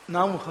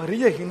 ನಾವು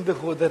ಹರಿಯ ಹಿಂದೆ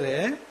ಹೋದರೆ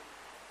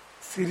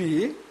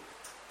ಸಿರಿ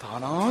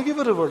ತಾನಾಗಿ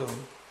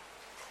ಬರುವಳು.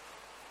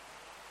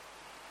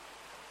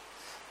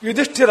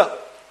 ಯುಧಿಷ್ಠಿರ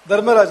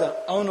ಧರ್ಮರಾಜ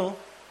ಅವನು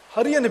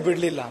ಹರಿಯನ್ನು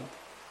ಬಿಡಲಿಲ್ಲ ಅಂತ.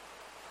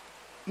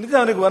 ನಿಜ,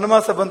 ಅವನಿಗೆ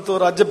ವನವಾಸ ಬಂತು,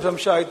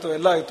 ರಾಜ್ಯಭ್ರಂಶ ಆಯ್ತು,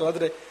 ಎಲ್ಲ ಆಯ್ತು.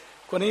 ಆದ್ರೆ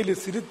ಕೊನೆಯಲ್ಲಿ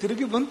ಸಿರಿ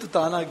ತಿರುಗಿ ಬಂತು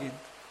ತಾನಾಗಿ.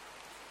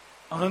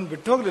 ಅವನನ್ನು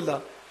ಬಿಟ್ಟು ಹೋಗ್ಲಿಲ್ಲ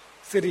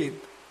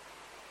ಸಿರಿ.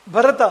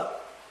 ಭರತ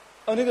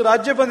ಅವನಿಗೆ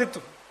ರಾಜ್ಯ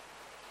ಬಂದಿತ್ತು,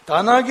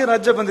 ತಾನಾಗಿ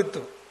ರಾಜ್ಯ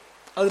ಬಂದಿತ್ತು.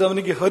 ಆದ್ರೆ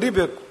ಅವನಿಗೆ ಹರಿ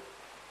ಬೇಕು.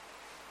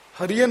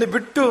 ಹರಿಯನ್ನು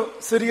ಬಿಟ್ಟು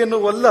ಸಿರಿಯನ್ನು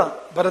ಒಲ್ಲ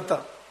ಭರತ.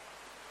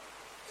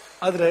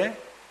 ಆದ್ರೆ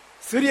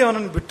ಸಿರಿ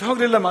ಅವನನ್ನು ಬಿಟ್ಟು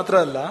ಹೋಗ್ಲಿಲ್ಲ. ಮಾತ್ರ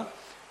ಅಲ್ಲ,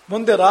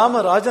 ಮುಂದೆ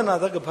ರಾಮ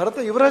ರಾಜನಾದಾಗ ಭರತ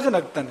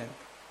ಯುವರಾಜನಾಗ್ತಾನೆ.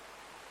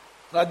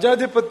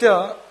 ರಾಜ್ಯಾಧಿಪತ್ಯ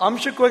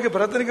ಆಂಶಿಕವಾಗಿ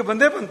ಭರತನಿಗೆ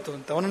ಬಂದೇ ಬಂತು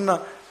ಅಂತ, ಅವನನ್ನ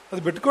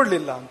ಅದು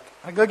ಬಿಟ್ಕೊಡ್ಲಿಲ್ಲ ಅಂತ.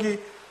 ಹಾಗಾಗಿ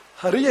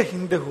ಹರಿಯ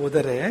ಹಿಂದೆ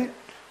ಹೋದರೆ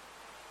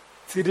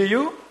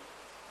ಸಿರಿಯು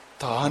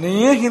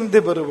ತಾನೇ ಹಿಂದೆ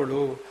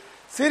ಬರುವಳು.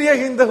 ಸಿರಿಯ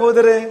ಹಿಂದೆ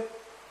ಹೋದರೆ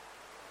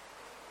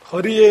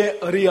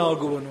ಹರಿಯೇ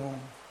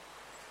ಹರಿಯಾಗುವನು.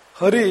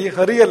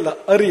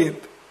 ಹರಿಯಲ್ಲ ಹರಿ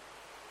ಅಂತ.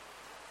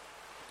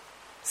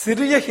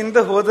 ಸಿರಿಯ ಹಿಂದೆ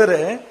ಹೋದರೆ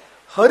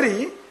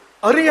ಹರಿ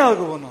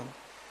ಹರಿಯಾಗುವನು.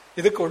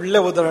 ಇದಕ್ಕೆ ಒಳ್ಳೆ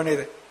ಉದಾಹರಣೆ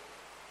ಇದೆ.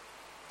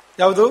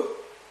 ಯಾವುದು?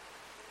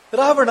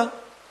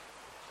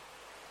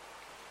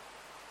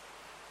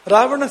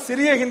 ರಾವಣ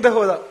ಸಿರಿಯ ಹಿಂದೆ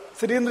ಹೋದ.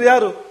 ಸಿರಿ ಅಂದ್ರೆ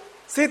ಯಾರು?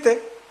 ಸೀತೆ.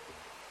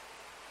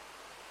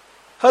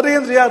 ಹರಿ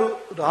ಅಂದ್ರೆ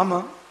ಯಾರು? ರಾಮ.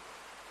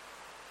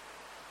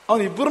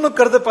 ಅವನು ಇಬ್ಬರನ್ನು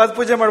ಕರೆದು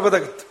ಪಾದಪೂಜೆ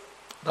ಮಾಡಬಹುದಾಗಿತ್ತು.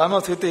 ರಾಮ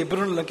ಸೀತೆ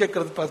ಇಬ್ಬರನ್ನು ಲಂಕೆ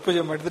ಕರೆದು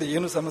ಪಾದಪೂಜೆ ಮಾಡಿದ್ರೆ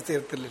ಏನು ಸಮಸ್ಯೆ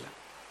ಇರ್ತಿರ್ಲಿಲ್ಲ.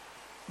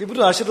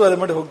 ಇಬ್ರು ಆಶೀರ್ವಾದ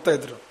ಮಾಡಿ ಹೋಗ್ತಾ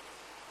ಇದ್ರು.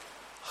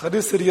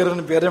 ಹರಿ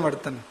ಸಿರಿಯರನ್ನು ಬೇರೆ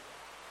ಮಾಡ್ತಾನೆ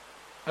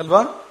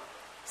ಅಲ್ವಾ?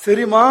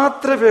 ಸಿರಿ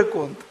ಮಾತ್ರ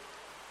ಬೇಕು ಅಂತ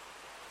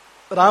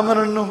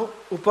ರಾಮನನ್ನು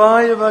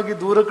ಉಪಾಯವಾಗಿ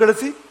ದೂರ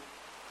ಕಳಿಸಿ,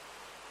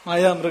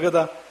 ಮಾಯಾ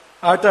ಮೃಗದ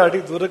ಆಟ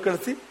ಆಡಿ ದೂರ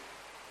ಕಳಿಸಿ,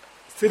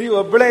 ಸಿರಿ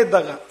ಒಬ್ಬಳೇ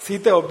ಇದ್ದಾಗ,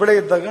 ಸೀತೆ ಒಬ್ಬಳೇ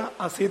ಇದ್ದಾಗ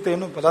ಆ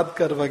ಸೀತೆಯನ್ನು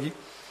ಬಲಾತ್ಕಾರವಾಗಿ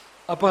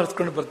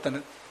ಅಪಹರಿಸ್ಕೊಂಡು ಬರ್ತಾನೆ.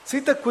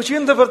 ಸೀತೆ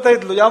ಖುಷಿಯಿಂದ ಬರ್ತಾ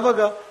ಇದ್ಲು.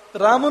 ಯಾವಾಗ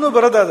ರಾಮನು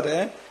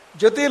ಬರೋದಾದ್ರೆ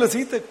ಜೊತೆಯಲ್ಲಿ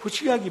ಸೀತೆ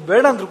ಖುಷಿಯಾಗಿ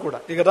ಬೇಡ ಅಂದ್ರು ಕೂಡ.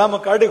 ಈಗ ರಾಮ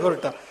ಕಾಡಿಗೆ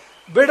ಹೊರಟ,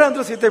 ಬೇಡ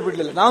ಅಂದ್ರೂ ಸೀತೆ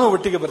ಬಿಡ್ಲಿಲ್ಲ, ನಾನು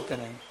ಒಟ್ಟಿಗೆ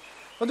ಬರ್ತೇನೆ.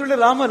 ಒಂದು ವೇಳೆ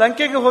ರಾಮ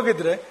ಲಂಕೆಗೆ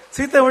ಹೋಗಿದ್ರೆ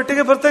ಸೀತೆ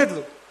ಒಟ್ಟಿಗೆ ಬರ್ತಾ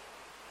ಇದ್ಲು.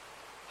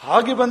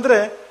 ಹಾಗೆ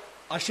ಬಂದ್ರೆ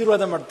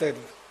ಆಶೀರ್ವಾದ ಮಾಡ್ತಾ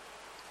ಇದ್ಲು,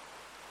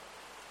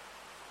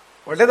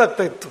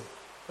 ಒಳ್ಳೇದಾಗ್ತಾ ಇತ್ತು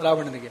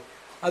ರಾವಣನಿಗೆ.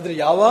 ಆದ್ರೆ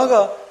ಯಾವಾಗ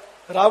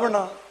ರಾವಣ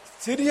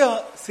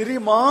ಸಿರಿ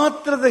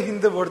ಮಾತ್ರದ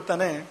ಹಿಂದೆ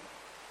ಓಡ್ತಾನೆ,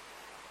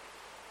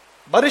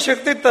 ಭಾರಿ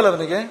ಶಕ್ತಿ ಇತ್ತಲ್ಲ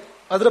ಅವನಿಗೆ,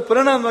 ಅದರ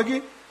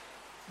ಪರಿಣಾಮವಾಗಿ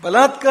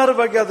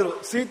ಬಲಾತ್ಕಾರವಾಗಿ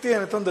ಆದರೂ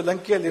ಸೀತೆಯನ್ನು ತಂದು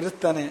ಲಂಕೆಯಲ್ಲಿ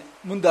ಇರಿಸ್ತಾನೆ.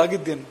 ಮುಂದೆ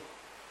ಆಗಿದ್ದೇನು?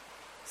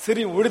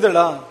 ಸಿರಿ ಉಳಿದಳ?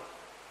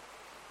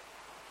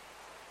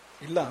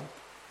 ಇಲ್ಲ.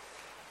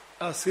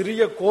 ಆ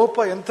ಸಿರಿಯ ಕೋಪ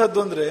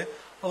ಎಂಥದ್ದು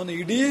ಅಂದ್ರೆ, ಅವನ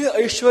ಇಡೀ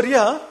ಐಶ್ವರ್ಯ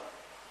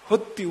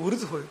ಹೊತ್ತಿ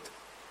ಉರಿದು ಹೋಯಿತು.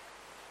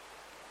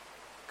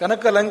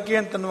 ಕನಕ ಲಂಕೆ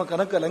ಅಂತನ್ನುವ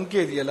ಕನಕ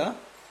ಲಂಕೆ ಇದೆಯಲ್ಲ,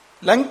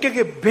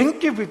 ಲಂಕೆಗೆ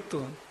ಬೆಂಕಿ ಬಿತ್ತು.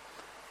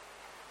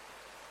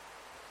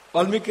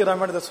 ವಾಲ್ಮೀಕಿ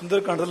ರಾಮಾಯಣದ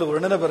ಸುಂದರಕಾಂಡದಲ್ಲಿ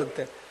ವರ್ಣನೆ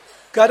ಬರುತ್ತೆ.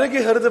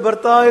 ಕರಗಿ ಹರಿದು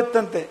ಬರ್ತಾ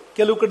ಇತ್ತಂತೆ,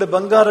 ಕೆಲವು ಕಡೆ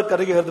ಬಂಗಾರ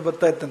ಕರಗಿ ಹರಿದು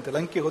ಬರ್ತಾ ಇತ್ತಂತೆ.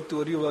 ಲಂಕೆ ಹೊತ್ತು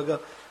ಉರಿಯುವಾಗ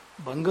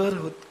ಬಂಗಾರ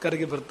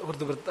ಕರಗಿ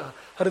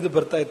ಹರಿದು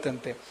ಬರ್ತಾ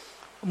ಇತ್ತಂತೆ.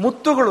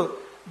 ಮುತ್ತುಗಳು,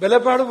 ಬೆಲೆ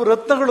ಬಾಳುವ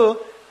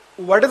ರತ್ನಗಳು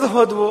ಒಡೆದು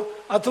ಹೋದವು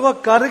ಅಥವಾ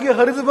ಕರಗಿ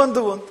ಹರಿದು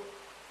ಬಂದವು ಅಂತ.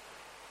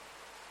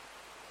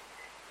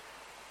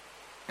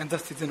 ಎಂತ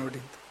ಸ್ಥಿತಿ ನೋಡಿ.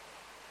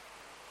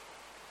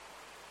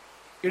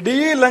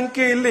 ಇಡೀ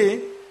ಲಂಕೆಯಲ್ಲಿ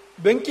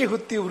ಬೆಂಕಿ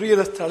ಹುತ್ತಿ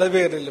ಉರಿಯದ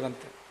ಸ್ಥಳವೇ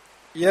ಇರಲಿಲ್ಲವಂತೆ.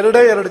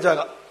 ಎರಡು ಜಾಗ.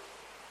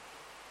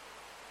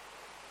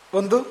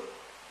 ಒಂದು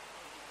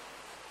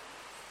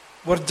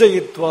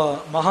ವರ್ಜಯಿತ್ವ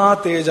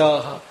ಮಹಾತೇಜಾ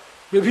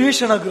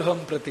ವಿಭೀಷಣ ಗೃಹಂ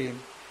ಪ್ರತಿ.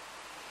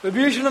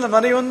 ವಿಭೀಷಣನ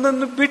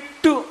ಮನೆಯೊಂದನ್ನು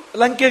ಬಿಟ್ಟು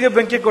ಲಂಕೆಗೆ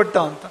ಬೆಂಕಿ ಕೊಟ್ಟ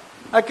ಅಂತ.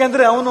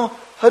 ಯಾಕೆಂದ್ರೆ ಅವನು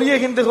ಹರಿಯ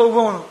ಹಿಂದೆ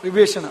ಹೋಗುವವನು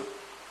ವಿಭೀಷಣ.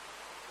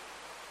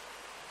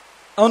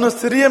 ಅವನು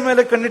ಸಿರಿಯ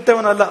ಮೇಲೆ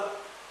ಕಣ್ಣಿಟ್ಟವನಲ್ಲ,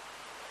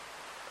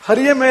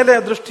 ಹರಿಯ ಮೇಲೆ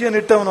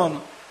ದೃಷ್ಟಿಯನ್ನಿಟ್ಟವನು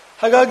ಅವನು.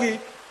 ಹಾಗಾಗಿ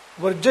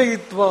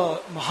ವರ್ಜಯಿತ್ವ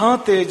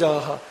ಮಹಾತೇಜಾ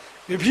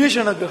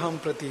ವಿಭೀಷಣ ಗೃಹಂ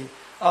ಪ್ರತಿ.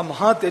 ಆ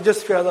ಮಹಾ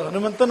ತೇಜಸ್ವಿಯಾದ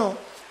ಹನುಮಂತನು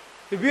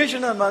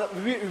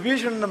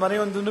ವಿಭೀಷಣನ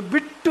ಮನೆಯೊಂದನ್ನು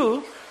ಬಿಟ್ಟು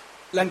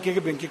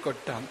ಲಂಕೆಗೆ ಬೆಂಕಿ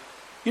ಕೊಟ್ಟ.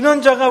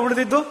 ಇನ್ನೊಂದು ಜಾಗ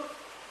ಉಳಿದಿದ್ದು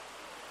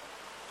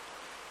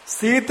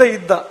ಸೀತೆ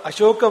ಇದ್ದ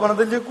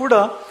ಅಶೋಕವನದಲ್ಲಿಯೂ ಕೂಡ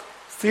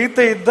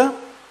ಸೀತೆ ಇದ್ದ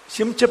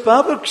ಶಿಂಚಪಾ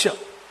ವೃಕ್ಷ,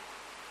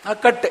 ಆ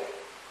ಕಟ್ಟೆ,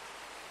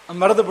 ಆ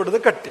ಮರದ ಬುಡದ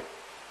ಕಟ್ಟೆ,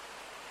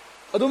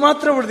 ಅದು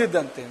ಮಾತ್ರ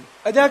ಉಳಿದಿದ್ದಂತೆ.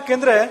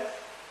 ಅದ್ಯಾಕೆಂದ್ರೆ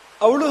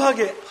ಅವಳು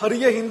ಹಾಗೆ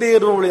ಹರಿಯ ಹಿಂದೆ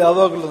ಇರುವವಳು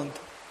ಯಾವಾಗಲೂ ಅಂತ.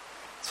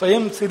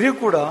 ಸ್ವಯಂ ಸಿರಿ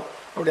ಕೂಡ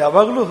ಅವಳು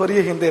ಯಾವಾಗಲೂ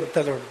ಹರಿಯ ಹಿಂದೆ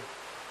ಇರ್ತಾಳೆ ಅವಳು.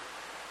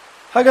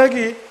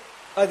 ಹಾಗಾಗಿ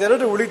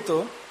ಅದೆರಡು ಉಳಿತು,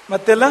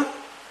 ಮತ್ತೆಲ್ಲ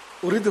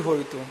ಉರಿದು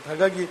ಹೋಯಿತು ಅಂತ.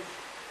 ಹಾಗಾಗಿ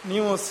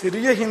ನೀವು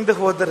ಸಿರಿಯ ಹಿಂದೆ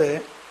ಹೋದರೆ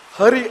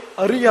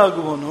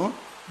ಅರಿಯಾಗುವನು,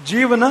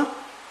 ಜೀವನ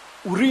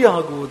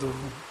ಉರಿಯಾಗುವುದು.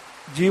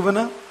 ಜೀವನ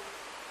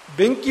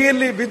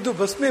ಬೆಂಕಿಯಲ್ಲಿ ಬಿದ್ದು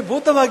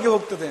ಭಸ್ಮೀಭೂತವಾಗಿ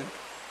ಹೋಗ್ತದೆ.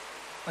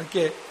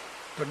 ಅದಕ್ಕೆ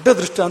ದೊಡ್ಡ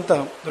ದೃಷ್ಟಾಂತ,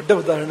 ದೊಡ್ಡ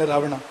ಉದಾಹರಣೆ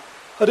ರಾವಣ.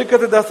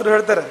 ಹರಿಕಥೆ ದಾಸರು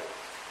ಹೇಳ್ತಾರೆ,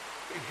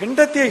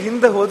 ಹೆಂಡತಿಯ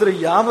ಹಿಂದೆ ಹೋದ್ರೆ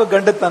ಯಾವ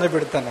ಗಂಡ ತಾನೇ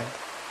ಬಿಡ್ತಾನೆ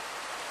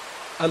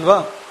ಅಲ್ವಾ?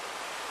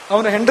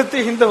 ಅವನ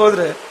ಹೆಂಡತಿಯ ಹಿಂದೆ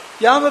ಹೋದ್ರೆ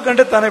ಯಾವ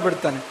ಗಂಡ ತಾನೇ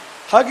ಬಿಡ್ತಾನೆ.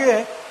 ಹಾಗೆ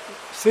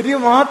ಸಿರಿ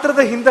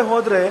ಮಾತ್ರದ ಹಿಂದೆ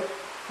ಹೋದ್ರೆ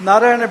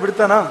ನಾರಾಯಣ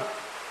ಬಿಡ್ತಾನ?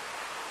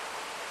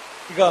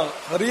 ಈಗ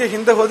ಹರಿಯ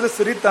ಹಿಂದೆ ಹೋದ್ರೆ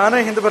ಸಿರಿ ತಾನೇ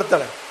ಹಿಂದೆ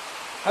ಬರ್ತಾಳೆ.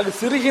 ಹಾಗೆ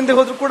ಸಿರಿ ಹಿಂದೆ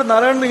ಹೋದ್ರು ಕೂಡ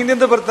ನಾರಾಯಣನ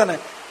ಹಿಂದಿಂದ ಬರ್ತಾನೆ.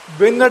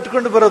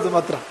 ಬೆನ್ನಟ್ಕೊಂಡು ಬರೋದು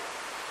ಮಾತ್ರ,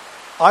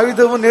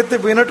 ಆಯುಧವನ್ನು ಎತ್ತಿ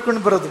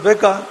ಬೆನ್ನಟ್ಕೊಂಡು ಬರೋದು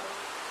ಬೇಕಾ?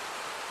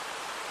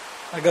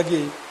 ಹಾಗಾಗಿ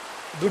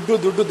ದುಡ್ಡು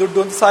ದುಡ್ಡು ದುಡ್ಡು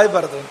ಅಂತ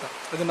ಸಾಯಬಾರದು ಅಂತ.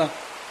 ಅದನ್ನ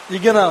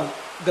ಈಗಿನ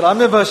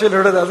ಗ್ರಾಮ್ಯ ಭಾಷೆಯಲ್ಲಿ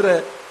ಹೇಳೋದಾದ್ರೆ,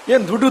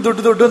 ಏನ್ ದುಡ್ಡು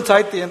ದುಡ್ಡು ದುಡ್ಡು ಅಂತ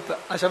ಸಾಯ್ತಿ ಅಂತ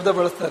ಆ ಶಬ್ದ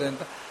ಬಳಸ್ತಾರೆ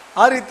ಅಂತ.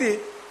 ಆ ರೀತಿ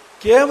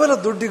ಕೇವಲ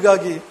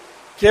ದುಡ್ಡಿಗಾಗಿ,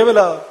 ಕೇವಲ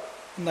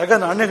ನಗ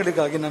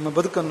ನಾಣ್ಯಗಳಿಗಾಗಿ ನಮ್ಮ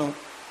ಬದುಕನ್ನು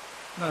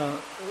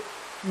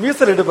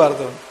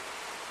ಮೀಸಲಿಡಬಾರದು.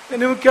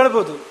 ನೀವು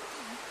ಕೇಳ್ಬೋದು,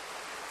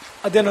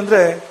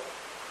 ಅದೇನಂದ್ರೆ,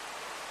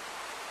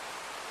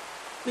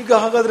 ಈಗ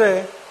ಹಾಗಾದ್ರೆ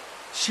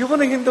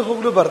ಶಿವನ ಹಿಂದೆ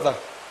ಹೋಗ್ಲು ಬಾರ್ದ?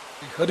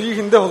 ಹರಿ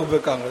ಹಿಂದೆ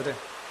ಹೋಗ್ಬೇಕಾಗಾದ್ರೆ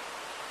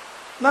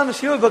ನಾನು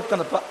ಶಿವ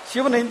ಭಕ್ತನಪ್ಪ,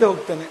 ಶಿವನ ಹಿಂದೆ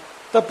ಹೋಗ್ತೇನೆ,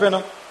 ತಪ್ಪೇನೋ?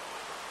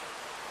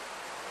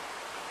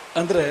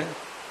 ಅಂದ್ರೆ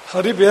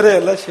ಹರಿ ಬೇರೆ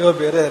ಅಲ್ಲ, ಶಿವ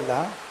ಬೇರೆ ಅಲ್ಲ,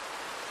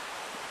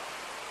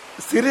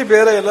 ಸಿರಿ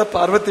ಬೇರೆ ಅಲ್ಲ,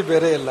 ಪಾರ್ವತಿ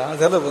ಬೇರೆ ಅಲ್ಲ,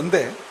 ಅದೆಲ್ಲ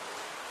ಒಂದೇ.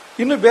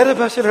 ಇನ್ನು ಬೇರೆ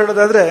ಭಾಷೆಯಲ್ಲಿ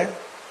ಹೇಳೋದಾದ್ರೆ,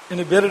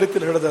 ಇನ್ನು ಬೇರೆ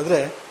ರೀತಿಯಲ್ಲಿ ಹೇಳೋದಾದ್ರೆ,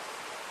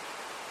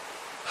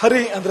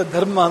 ಹರಿ ಅಂದ್ರೆ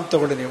ಧರ್ಮ ಅಂತ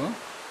ತಗೊಳ್ಳಿ ನೀವು,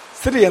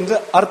 ಸಿರಿ ಅಂದ್ರೆ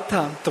ಅರ್ಥ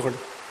ಅಂತ ತಗೊಳ್ಳಿ.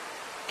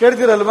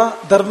 ಕೇಳಿದಿರಲ್ವಾ?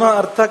 ಧರ್ಮ,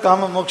 ಅರ್ಥ,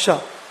 ಕಾಮ, ಮೋಕ್ಷ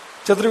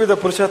ಚತುರ್ವಿಧ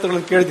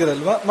ಪುರುಷಾರ್ಥಗಳನ್ನು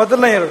ಕೇಳಿದಿರಲ್ವಾ?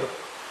 ಮೊದಲನೇ ಎರಡು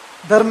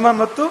ಧರ್ಮ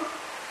ಮತ್ತು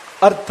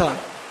ಅರ್ಥ.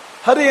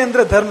 ಹರಿ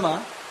ಅಂದ್ರೆ ಧರ್ಮ,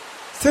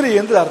 ಸಿರಿ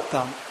ಅಂದ್ರೆ ಅರ್ಥ.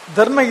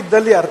 ಧರ್ಮ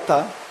ಇದ್ದಲ್ಲಿ ಅರ್ಥ,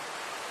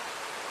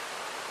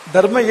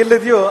 ಧರ್ಮ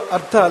ಎಲ್ಲಿದೆಯೋ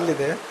ಅರ್ಥ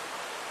ಅಲ್ಲಿದೆ.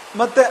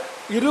 ಮತ್ತೆ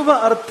ಇರುವ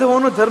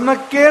ಅರ್ಥವನ್ನು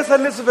ಧರ್ಮಕ್ಕೆ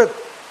ಸಲ್ಲಿಸಬೇಕು.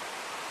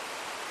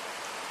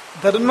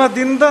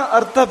 ಧರ್ಮದಿಂದ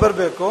ಅರ್ಥ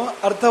ಬರಬೇಕು,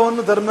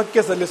 ಅರ್ಥವನ್ನು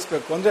ಧರ್ಮಕ್ಕೆ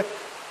ಸಲ್ಲಿಸಬೇಕು. ಅಂದ್ರೆ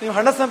ನೀವು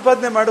ಹಣ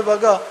ಸಂಪಾದನೆ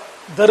ಮಾಡುವಾಗ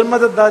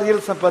ಧರ್ಮದ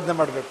ದಾರಿಯಲ್ಲಿ ಸಂಪಾದನೆ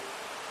ಮಾಡಬೇಕು,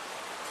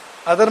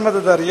 ಅಧರ್ಮದ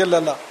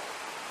ದಾರಿಯಲ್ಲ.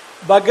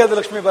 ಭಾಗ್ಯದ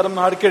ಲಕ್ಷ್ಮೀ ಬಾರಮ್ಮ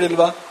ಹಾಡು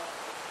ಕೇಳಿಲ್ವಾ?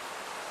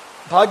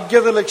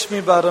 ಭಾಗ್ಯದ ಲಕ್ಷ್ಮೀ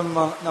ಬಾರಮ್ಮ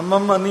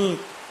ನಮ್ಮಮ್ಮ ನೀ,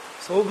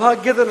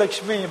 ಸೌಭಾಗ್ಯದ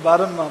ಲಕ್ಷ್ಮಿ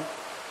ಬಾರಮ್ಮ.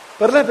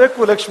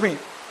 ಬರಲೇಬೇಕು ಲಕ್ಷ್ಮಿ.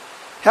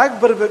 ಹೇಗೆ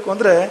ಬರಬೇಕು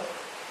ಅಂದ್ರೆ,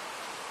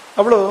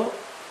 ಅವಳು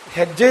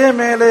ಹೆಜ್ಜೆಯ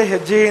ಮೇಲೆ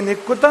ಹೆಜ್ಜೆಯ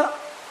ನಿಕ್ಕುತ್ತ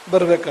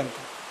ಬರ್ಬೇಕಂತ.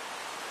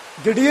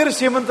 ದಿಢೀರ್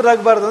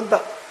ಶ್ರೀಮಂತರಾಗಬಾರ್ದು ಅಂತ.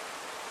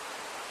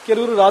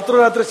 ಕೆಲವರು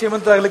ರಾತ್ರೋರಾತ್ರಿ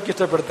ಶ್ರೀಮಂತರಾಗ್ಲಿಕ್ಕೆ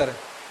ಇಷ್ಟಪಡ್ತಾರೆ,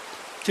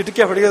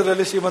 ಚಿಟಿಕೆ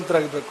ಹೊಡೆಯೋದ್ರಲ್ಲಿ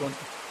ಶ್ರೀಮಂತರಾಗಬೇಕು ಅಂತ.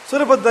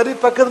 ಸುಲಭದಲ್ಲಿ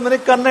ಪಕ್ಕದ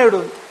ಮನೆಗೆ ಕನ್ನ ಇಡು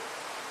ಅಂತ.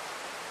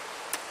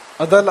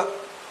 ಅದಲ್ಲ,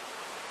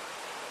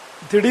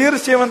 ದಿಢೀರ್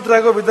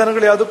ಶ್ರೀಮಂತರಾಗೋ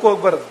ವಿಧಾನಗಳು ಯಾವುದಕ್ಕೂ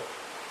ಹೋಗ್ಬಾರದು.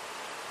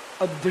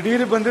 ಅದು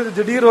ದಿಢೀರ್ ಬಂದಿದ್ದು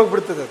ದಿಢೀರ್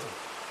ಹೋಗ್ಬಿಡ್ತದೆ. ಅದು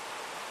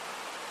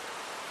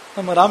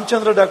ನಮ್ಮ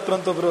ರಾಮಚಂದ್ರ ಡಾಕ್ಟರ್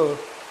ಅಂತ ಒಬ್ರು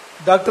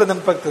ಡಾಕ್ಟರ್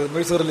ನೆನಪಾಗ್ತದೆ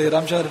ಮೈಸೂರಲ್ಲಿ,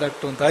 ರಾಮಚಂದ್ರ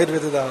ಡಾಕ್ಟರ್ ಅಂತ,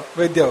 ಆಯುರ್ವೇದದ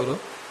ವೈದ್ಯ ಅವರು.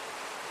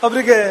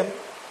 ಅವರಿಗೆ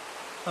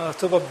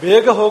ಸ್ವಲ್ಪ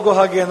ಬೇಗ ಹೋಗೋ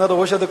ಹಾಗೆ ಏನಾದ್ರು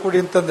ಔಷಧ ಕೊಡಿ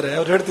ಅಂತಂದ್ರೆ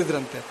ಅವ್ರು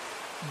ಹೇಳ್ತಿದ್ರಂತೆ,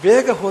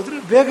 ಬೇಗ ಹೋದ್ರೆ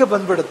ಬೇಗ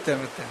ಬಂದ್ಬಿಡುತ್ತೆ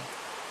ಮತ್ತೆ,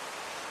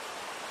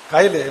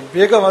 ಕಾಯಿಲೆ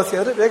ಬೇಗ ವಾಸಿ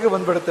ಆದ್ರೆ ಬೇಗ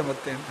ಬಂದ್ಬಿಡುತ್ತೆ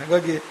ಮತ್ತೆ.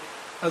 ಹಾಗಾಗಿ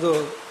ಅದು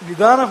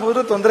ನಿಧಾನ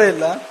ಹೋದ್ರೂ ತೊಂದರೆ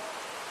ಇಲ್ಲ,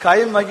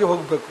 ಕಾಯಂ ಆಗಿ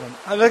ಹೋಗ್ಬೇಕು.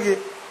 ಹಾಗಾಗಿ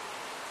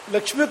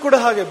ಲಕ್ಷ್ಮಿ ಕೂಡ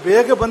ಹಾಗೆ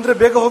ಬೇಗ ಬಂದ್ರೆ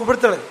ಬೇಗ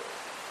ಹೋಗ್ಬಿಡ್ತಾಳೆ.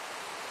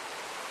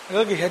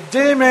 ಹಾಗಾಗಿ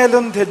ಹೆಜ್ಜೆಯ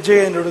ಮೇಲೊಂದು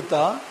ಹೆಜ್ಜೆಯ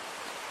ನಿಡುತ್ತಾ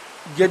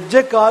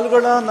ಗೆಜ್ಜೆ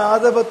ಕಾಲುಗಳ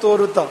ನಾದವ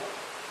ತೋರುತ್ತಾ,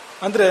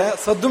 ಅಂದ್ರೆ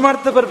ಸದ್ದು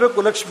ಮಾಡ್ತಾ ಬರ್ಬೇಕು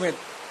ಲಕ್ಷ್ಮಿ.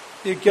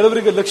 ಈ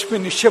ಕೆಲವರಿಗೆ ಲಕ್ಷ್ಮಿ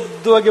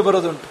ನಿಶ್ಶಬ್ದವಾಗಿ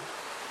ಬರೋದುಂಟು,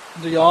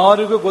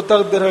 ಯಾರಿಗೂ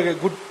ಗೊತ್ತಾಗದಿರೋ ಹಾಗೆ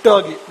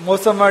ಗುಟ್ಟಾಗಿ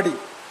ಮೋಸ ಮಾಡಿ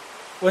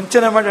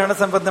ವಂಚನೆ ಮಾಡಿ ಹಣ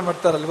ಸಂಪಾದನೆ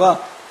ಮಾಡ್ತಾರಲ್ವಾ,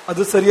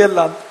 ಅದು ಸರಿಯಲ್ಲ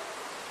ಅಂತ.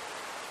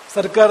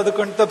 ಸರ್ಕಾರದ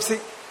ಕಣ್ ತಪ್ಪಿಸಿ,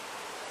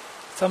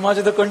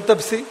 ಸಮಾಜದ ಕಣ್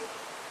ತಪ್ಪಿಸಿ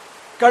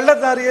ಕಳ್ಳ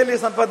ದಾರಿಯಲ್ಲಿ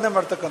ಸಂಪಾದನೆ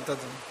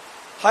ಮಾಡ್ತಕ್ಕಂಥದ್ದು,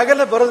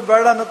 ಹಾಗೆಲ್ಲ ಬರೋದು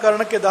ಬೇಡ ಅನ್ನೋ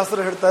ಕಾರಣಕ್ಕೆ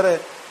ದಾಸರು ಹೇಳ್ತಾರೆ,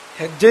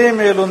 ಹೆಜ್ಜೆಯ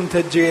ಮೇಲೊಂದು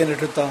ಹೆಜ್ಜೆಯ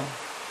ನಿಡುತ್ತಾ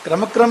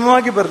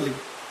ಕ್ರಮಕ್ರಮವಾಗಿ ಬರಲಿ,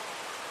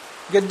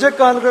 ಗೆಜ್ಜೆ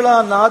ಕಾಲುಗಳ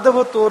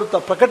ನಾದವ ತೋರುತ್ತಾ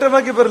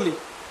ಪ್ರಕಟವಾಗಿ ಬರಲಿ,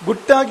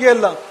 ಗುಟ್ಟಾಗಿ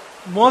ಅಲ್ಲ,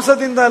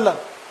 ಮೋಸದಿಂದ ಅಲ್ಲ,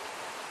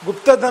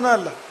 ಗುಪ್ತಧನ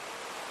ಅಲ್ಲ.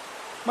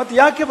 ಮತ್ತೆ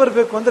ಯಾಕೆ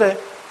ಬರಬೇಕು ಅಂದ್ರೆ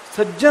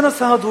ಸಜ್ಜನ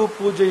ಸಾಧು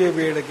ಪೂಜೆಯ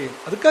ವೇಳೆಗೆ,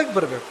 ಅದಕ್ಕಾಗಿ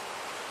ಬರಬೇಕು.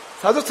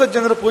 ಸಾಧು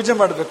ಸಜ್ಜನರ ಪೂಜೆ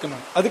ಮಾಡಬೇಕು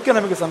ನಾವು, ಅದಕ್ಕೆ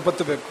ನಮಗೆ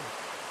ಸಂಪತ್ತು ಬೇಕು.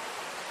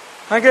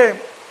 ಹಾಗೆ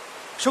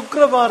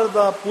ಶುಕ್ರವಾರದ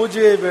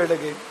ಪೂಜೆಯ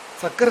ವೇಳೆಗೆ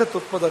ಸಕ್ಕರೆ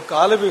ತುಪ್ಪದ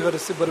ಕಾಲುವೆ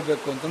ಹರಿಸಿ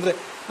ಬರಬೇಕು ಅಂತಂದ್ರೆ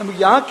ನಮಗೆ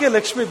ಯಾಕೆ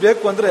ಲಕ್ಷ್ಮಿ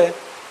ಬೇಕು ಅಂದ್ರೆ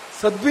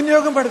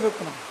ಸದ್ವಿನಿಯೋಗ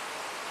ಮಾಡಬೇಕು.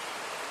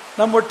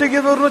 ನಮ್ಮ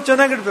ಒಟ್ಟಿಗಿರೋರು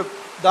ಚೆನ್ನಾಗಿಡ್ಬೇಕು,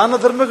 ದಾನ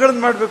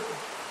ಧರ್ಮಗಳನ್ನು ಮಾಡಬೇಕು,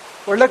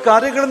 ಒಳ್ಳೆ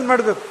ಕಾರ್ಯಗಳನ್ನು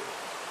ಮಾಡಬೇಕು.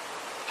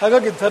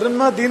 ಹಾಗಾಗಿ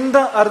ಧರ್ಮದಿಂದ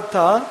ಅರ್ಥ,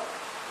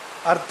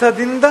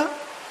 ಅರ್ಥದಿಂದ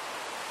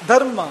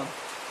ಧರ್ಮ.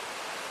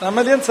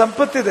 ನಮ್ಮಲ್ಲಿ ಏನು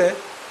ಸಂಪತ್ತಿದೆ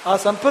ಆ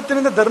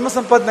ಸಂಪತ್ತಿನಿಂದ ಧರ್ಮ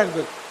ಸಂಪಾದನೆ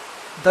ಆಗಬೇಕು.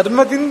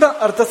 ಧರ್ಮದಿಂದ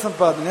ಅರ್ಥ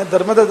ಸಂಪಾದನೆ,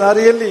 ಧರ್ಮದ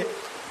ದಾರಿಯಲ್ಲಿ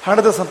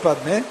ಹಣದ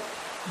ಸಂಪಾದನೆ,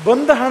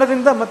 ಬಂದ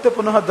ಹಣದಿಂದ ಮತ್ತೆ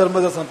ಪುನಃ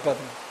ಧರ್ಮದ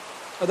ಸಂಪಾದನೆ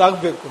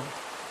ಅದಾಗಬೇಕು.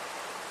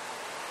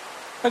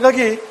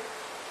 ಹಾಗಾಗಿ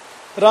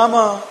ರಾಮ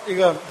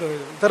ಈಗ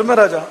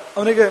ಧರ್ಮರಾಜ,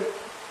 ಅವನಿಗೆ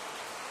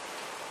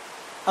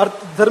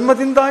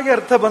ಧರ್ಮದಿಂದಾಗಿ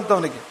ಅರ್ಥ ಬಂತು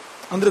ಅವನಿಗೆ,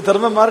 ಅಂದ್ರೆ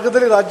ಧರ್ಮ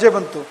ಮಾರ್ಗದಲ್ಲಿ ರಾಜ್ಯ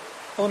ಬಂತು.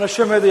 ಅವನು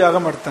ಅಶ್ವಮೇಧ ಯಾಗ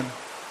ಮಾಡ್ತಾನೆ,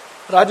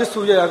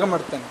 ರಾಜಸೂಯ ಯಾಗ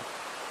ಮಾಡ್ತಾನೆ,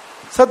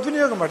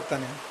 ಸದ್ವಿನಿಯೋಗ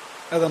ಮಾಡ್ತಾನೆ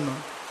ಅದನ್ನು.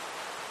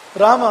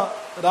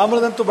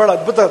 ರಾಮನದಂತೂ ಬಹಳ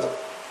ಅದ್ಭುತ ಅದು.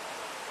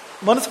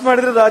 ಮನಸ್ಸು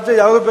ಮಾಡಿದ್ರೆ ರಾಜ್ಯ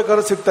ಯಾವಾಗ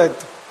ಬೇಕಾದ್ರೂ ಸಿಗ್ತಾ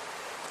ಇತ್ತು.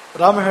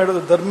 ರಾಮ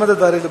ಹೇಳೋದು ಧರ್ಮದ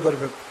ದಾರಿಯಲ್ಲಿ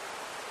ಬರಬೇಕು,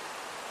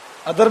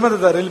 ಅಧರ್ಮದ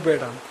ದಾರಿಯಲ್ಲಿ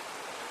ಬೇಡ ಅಂತ.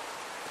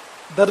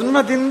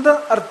 ಧರ್ಮದಿಂದ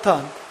ಅರ್ಥ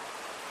ಅಂತ.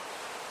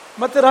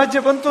 ಮತ್ತೆ ರಾಜ್ಯ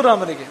ಬಂತು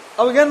ರಾಮನಿಗೆ.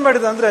 ಅವಾಗೇನ್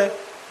ಮಾಡಿದ ಅಂದ್ರೆ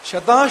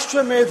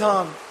ಶತಾಶ್ವಮೇಧ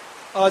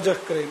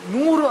ಆಜಕ್ರೆ,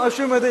 100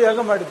 ಅಶ್ವಮೇಧ ಯಾಗ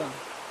ಮಾಡಿದ.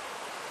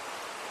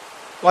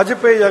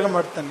 ವಾಜಪೇಯಿ ಯಾಗ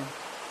ಮಾಡ್ತಾನೆ,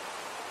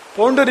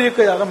 ಪೌಂಡರೀಕ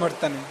ಯಾಗ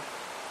ಮಾಡ್ತಾನೆ.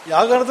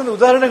 ಯಾಗ ಅನ್ನೋದನ್ನು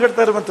ಉದಾಹರಣೆ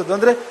ಹೇಳ್ತಾ ಇರುವಂಥದ್ದು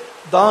ಅಂದ್ರೆ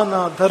ದಾನ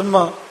ಧರ್ಮ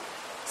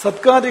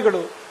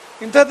ಸತ್ಕಾರ್ಯಗಳು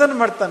ಇಂಥದ್ದನ್ನು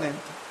ಮಾಡ್ತಾನೆ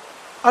ಅಂತ.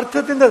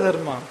 ಅರ್ಥದಿಂದ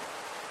ಧರ್ಮ ಅಂತ.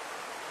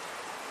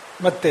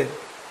 ಮತ್ತೆ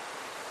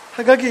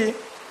ಹಾಗಾಗಿ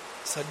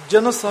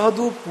ಸಜ್ಜನ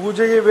ಸಾಧು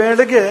ಪೂಜೆಯ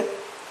ವೇಳೆಗೆ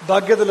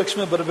ಭಾಗ್ಯದ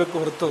ಲಕ್ಷ್ಮಿ ಬರಬೇಕು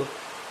ಹೊರತು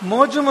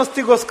ಮೋಜು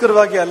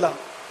ಮಸ್ತಿಗೋಸ್ಕರವಾಗಿ ಅಲ್ಲ.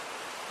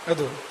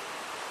 ಅದು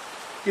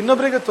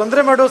ಇನ್ನೊಬ್ಬರಿಗೆ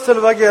ತೊಂದರೆ ಮಾಡೋ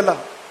ಸಲುವಾಗಿ ಅಲ್ಲ,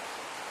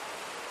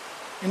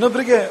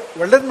 ಇನ್ನೊಬ್ಬರಿಗೆ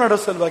ಒಳ್ಳೇದು ಮಾಡೋ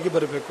ಸಲುವಾಗಿ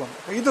ಬರಬೇಕು ಅಂತ.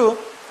 ಇದು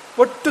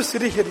ಒಟ್ಟು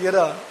ಸಿರಿ ಹಿರಿಯರ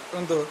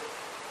ಒಂದು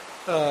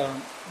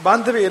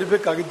ಬಾಂಧವ್ಯ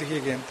ಇರಬೇಕಾಗಿದ್ದು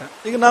ಹೀಗೆ ಅಂತ.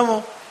 ಈಗ ನಾವು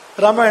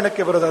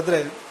ರಾಮಾಯಣಕ್ಕೆ ಬರೋದಾದ್ರೆ,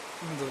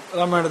 ಒಂದು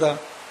ರಾಮಾಯಣದ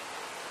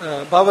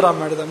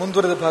ಭಾವರಾಮಾಯಣದ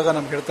ಮುಂದುವರೆದ ಭಾಗ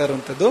ನಮ್ಗೆ ಹೇಳ್ತಾ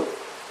ಇರುವಂಥದ್ದು.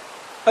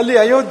 ಅಲ್ಲಿ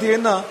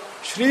ಅಯೋಧ್ಯೆಯನ್ನ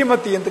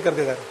ಶ್ರೀಮತಿ ಅಂತ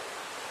ಕರೆದಿದ್ದಾರೆ.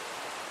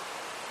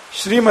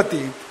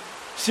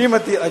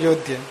 ಶ್ರೀಮತಿ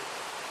ಅಯೋಧ್ಯೆ.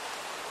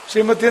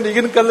 ಶ್ರೀಮತಿ ಅಂದ್ರೆ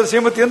ಈಗಿನ ಕಾಲದಲ್ಲಿ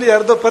ಶ್ರೀಮತಿ ಅಂದ್ರೆ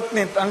ಯಾರ್ದೋ ಪತ್ನಿ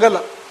ಅಂತ, ಹಂಗಲ್ಲ,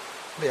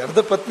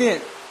 ಯಾರ್ದೋ ಪತ್ನಿಯೇ.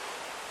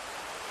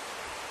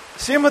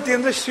 ಶ್ರೀಮತಿ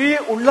ಅಂದ್ರೆ ಶ್ರೀ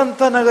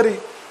ಉಳ್ಳಂತ ನಗರಿ,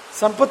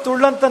 ಸಂಪತ್ತು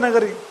ಉಳ್ಳಂತ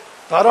ನಗರಿ,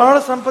 ಧಾರಾಳ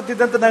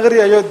ಸಂಪತ್ತಿದ್ದಂತ ನಗರಿ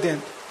ಅಯೋಧ್ಯೆ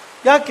ಅಂತ.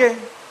 ಯಾಕೆ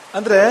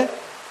ಅಂದ್ರೆ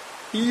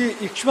ಈ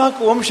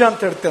ಇಕ್ಷ್ವಾಕು ವಂಶ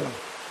ಅಂತ ಹೇಳ್ತೇವೆ ನಾವು.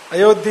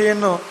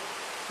 ಅಯೋಧ್ಯೆಯನ್ನು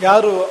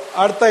ಯಾರು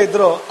ಆಡ್ತಾ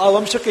ಇದ್ರೋ ಆ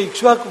ವಂಶಕ್ಕೆ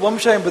ಇಕ್ಷ್ವಾಕು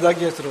ವಂಶ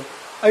ಎಂಬುದಾಗಿ ಹೆಸರು.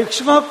 ಆ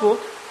ಇಕ್ಷ್ವಾಕು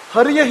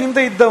ಹರಿಯ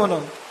ಹಿಂದೆ ಇದ್ದವನು.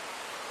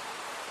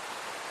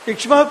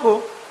 ಇಕ್ಷ್ವಾಕು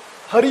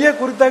ಹರಿಯ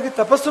ಕುರಿತಾಗಿ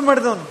ತಪಸ್ಸು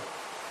ಮಾಡಿದವನು.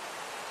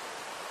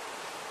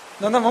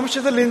 ನನ್ನ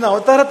ವಂಶದಲ್ಲಿ ನಿನ್ನ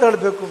ಅವತಾರ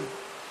ತಾಳಬೇಕು,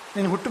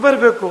 ನೀನು ಹುಟ್ಟು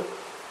ಬರಬೇಕು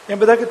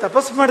ಎಂಬುದಾಗಿ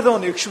ತಪಸ್ಸು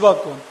ಮಾಡಿದವನು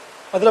ಇಕ್ಷ್ವಾಕು.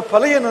 ಅದರ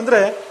ಫಲ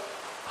ಏನಂದ್ರೆ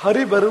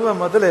ಹರಿ ಬರುವ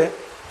ಮೊದಲೇ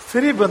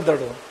ಸಿರಿ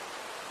ಬಂದಳು.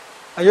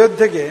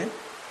 ಅಯೋಧ್ಯೆಗೆ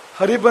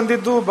ಹರಿ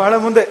ಬಂದಿದ್ದು ಬಹಳ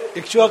ಮುಂದೆ,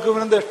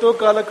 ಇಕ್ಷ್ವಾಕುವಿನಿಂದ ಎಷ್ಟೋ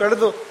ಕಾಲ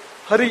ಕಳೆದು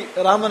ಹರಿ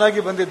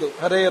ರಾಮನಾಗಿ ಬಂದಿದ್ದು,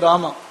 ಹರೇ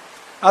ರಾಮ.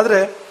 ಆದ್ರೆ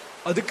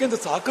ಅದಕ್ಕಿಂತ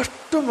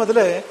ಸಾಕಷ್ಟು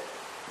ಮೊದಲೇ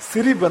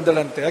ಸಿರಿ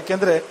ಬಂದಳಂತೆ.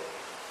 ಯಾಕೆಂದ್ರೆ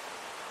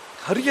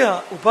ಹರಿಯ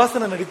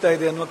ಉಪಾಸನೆ ನಡೀತಾ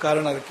ಇದೆ ಅನ್ನುವ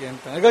ಕಾರಣ ಅದಕ್ಕೆ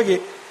ಅಂತ. ಹಾಗಾಗಿ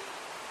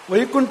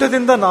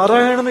ವೈಕುಂಠದಿಂದ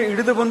ನಾರಾಯಣನು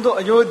ಇಳಿದು ಬಂದು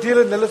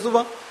ಅಯೋಧ್ಯೆಯಲ್ಲಿ ನೆಲೆಸುವ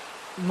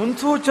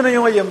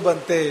ಮುನ್ಸೂಚನೆಯೋ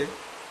ಎಂಬಂತೆ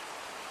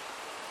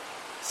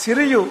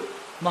ಸಿರಿಯು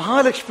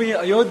ಮಹಾಲಕ್ಷ್ಮಿಯ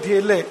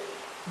ಅಯೋಧ್ಯೆಯಲ್ಲೇ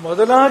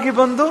ಮೊದಲಾಗಿ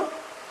ಬಂದು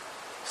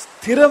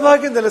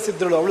ಸ್ಥಿರವಾಗಿ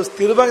ನೆಲೆಸಿದ್ದಳು. ಅವಳು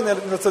ಸ್ಥಿರವಾಗಿ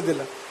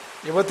ನೆಲೆಸೋದಿಲ್ಲ,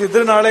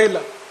 ಇವತ್ತಿದ್ರೆ ನಾಳೆ ಇಲ್ಲ,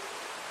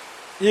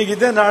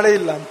 ಈಗಿದೆ ನಾಳೆ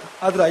ಇಲ್ಲ ಅಂತ.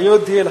 ಆದ್ರೆ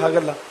ಅಯೋಧ್ಯೆಯಲ್ಲಿ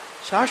ಹಾಗಲ್ಲ,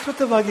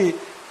 ಶಾಶ್ವತವಾಗಿ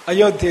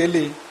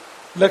ಅಯೋಧ್ಯೆಯಲ್ಲಿ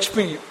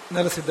ಲಕ್ಷ್ಮಿ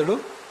ನೆಲೆಸಿದ್ದಳು.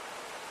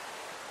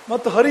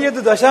 ಮತ್ತು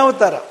ಹರಿಯದ್ದು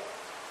ದಶಾವತಾರ,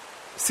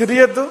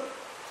 ಸಿರಿಯದ್ದು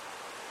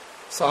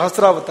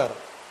ಸಹಸ್ರಾವತಾರ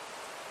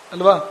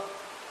ಅಲ್ವಾ.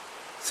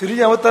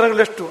 ಸಿರಿಯ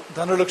ಅವತಾರಗಳೆಷ್ಟು?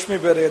 ಧನಲಕ್ಷ್ಮಿ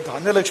ಬೇರೆ,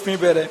 ಧಾನ್ಯಲಕ್ಷ್ಮಿ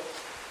ಬೇರೆ,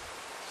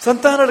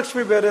 ಸಂತಾನ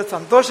ಲಕ್ಷ್ಮಿ ಬೇರೆ,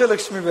 ಸಂತೋಷ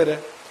ಲಕ್ಷ್ಮಿ ಬೇರೆ,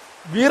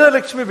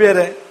 ವೀರಲಕ್ಷ್ಮಿ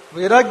ಬೇರೆ,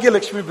 ವೈರಾಗ್ಯ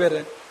ಲಕ್ಷ್ಮಿ ಬೇರೆ,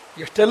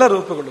 ಎಷ್ಟೆಲ್ಲ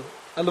ರೂಪಗಳು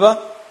ಅಲ್ವಾ.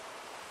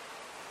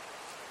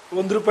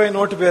 1 ರೂಪಾಯಿ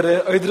ನೋಟ್ ಬೇರೆ,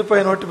 5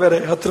 ರೂಪಾಯಿ ನೋಟ್ ಬೇರೆ,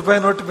 10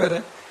 ರೂಪಾಯಿ ನೋಟ್ ಬೇರೆ,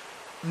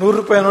 100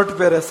 ರೂಪಾಯಿ ನೋಟ್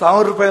ಬೇರೆ,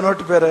 1000 ರೂಪಾಯಿ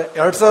ನೋಟ್ ಬೇರೆ,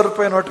 2000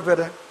 ರೂಪಾಯಿ ನೋಟ್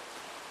ಬೇರೆ,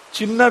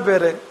 ಚಿನ್ನ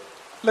ಬೇರೆ.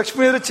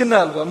 ಲಕ್ಷ್ಮಿ ಅಂದ್ರೆ ಚಿನ್ನ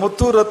ಅಲ್ವಾ,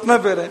 ಮುತ್ತು ರತ್ನ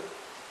ಬೇರೆ.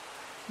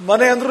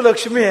 ಮನೆ ಅಂದ್ರೂ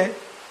ಲಕ್ಷ್ಮಿಯೇ,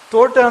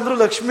 ತೋಟ ಅಂದ್ರೂ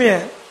ಲಕ್ಷ್ಮಿಯೇ.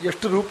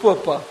 ಎಷ್ಟು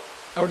ರೂಪವಪ್ಪ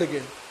ಅವಳಿಗೆ,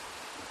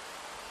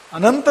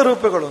 ಅನಂತ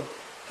ರೂಪಗಳು.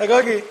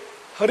 ಹಾಗಾಗಿ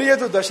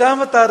ಹರಿಯದು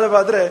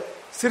ದಶಾವತಾರವಾದ್ರೆ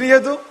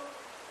ಸಿರಿಯದು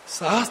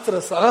ಸಹಸ್ರ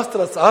ಸಹಸ್ರ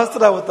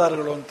ಸಹಸ್ರ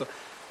ಅವತಾರಗಳು ಅಂತ.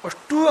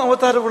 ಅಷ್ಟೂ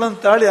ಅವತಾರಗಳನ್ನು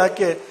ತಾಳಿ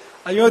ಆಕೆ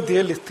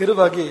ಅಯೋಧ್ಯೆಯಲ್ಲಿ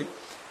ಸ್ಥಿರವಾಗಿ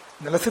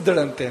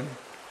ನೆಲೆಸಿದ್ದಳಂತೆ.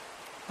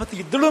 ಮತ್ತೆ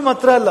ಇದ್ದಳು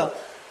ಮಾತ್ರ ಅಲ್ಲ,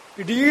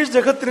 ಇಡೀ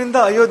ಜಗತ್ತಿನಿಂದ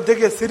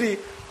ಅಯೋಧ್ಯೆಗೆ ಸಿರಿ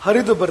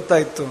ಹರಿದು ಬರ್ತಾ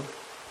ಇತ್ತು.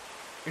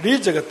 ಇಡೀ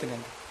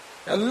ಜಗತ್ತಿನಿಂದ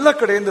ಎಲ್ಲ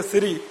ಕಡೆಯಿಂದ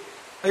ಸಿರಿ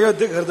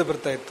ಅಯೋಧ್ಯೆಗೆ ಹರಿದು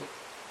ಬರ್ತಾ ಇತ್ತು.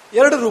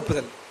 2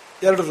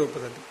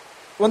 ರೂಪದಲ್ಲಿ.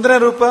 1ನೇ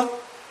ರೂಪ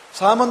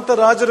ಸಾಮಂತ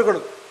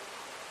ರಾಜರುಗಳು.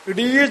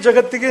 ಇಡೀ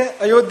ಜಗತ್ತಿಗೆ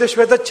ಅಯೋಧ್ಯೆ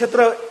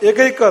ಶ್ವೇತಛತ್ರ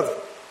ಏಕೈಕ ಅದು.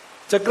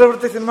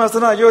 ಚಕ್ರವರ್ತಿ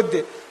ಸಿಂಹಾಸನ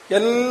ಅಯೋಧ್ಯೆ,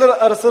 ಎಲ್ಲರ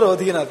ಅರಸರು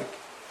ಅಧೀನ ಅದಕ್ಕೆ.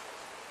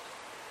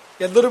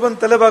 ಎಲ್ಲರೂ ಬಂದು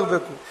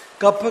ತಲೆಬಾಗಬೇಕು,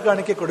 ಕಪ್ಪ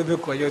ಕಾಣಿಕೆ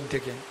ಕೊಡಬೇಕು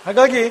ಅಯೋಧ್ಯೆಗೆ.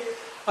 ಹಾಗಾಗಿ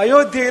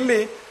ಅಯೋಧ್ಯೆಯಲ್ಲಿ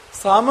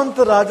ಸಾಮಂತ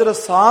ರಾಜರ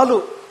ಸಾಲು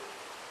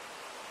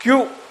ಕ್ಯೂ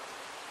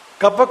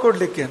ಕಪ್ಪ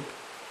ಕೊಡ್ಲಿಕ್ಕೆ ಅಂತ.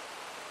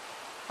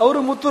 ಅವರು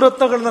ಮುತ್ತು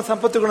ರತ್ನಗಳನ್ನ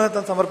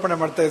ಸಂಪತ್ತುಗಳನ್ನ ಸಮರ್ಪಣೆ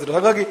ಮಾಡ್ತಾ ಇದ್ರು.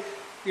 ಹಾಗಾಗಿ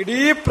ಇಡೀ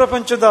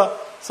ಪ್ರಪಂಚದ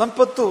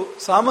ಸಂಪತ್ತು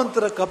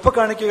ಸಾಮಂತರ ಕಪ್ಪ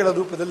ಕಾಣಿಕೆಗಳ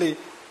ರೂಪದಲ್ಲಿ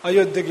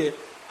ಅಯೋಧ್ಯೆಗೆ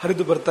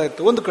ಹರಿದು ಬರ್ತಾ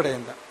ಇತ್ತು ಒಂದು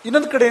ಕಡೆಯಿಂದ.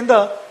 ಇನ್ನೊಂದು ಕಡೆಯಿಂದ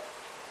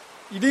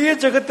ಇಡೀ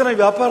ಜಗತ್ತಿನ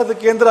ವ್ಯಾಪಾರದ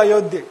ಕೇಂದ್ರ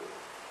ಅಯೋಧ್ಯೆ.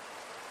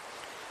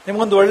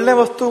 ನಿಮಗೊಂದು ಒಳ್ಳೆ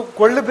ವಸ್ತು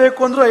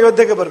ಕೊಳ್ಳಬೇಕು ಅಂದ್ರೂ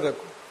ಅಯೋಧ್ಯೆಗೆ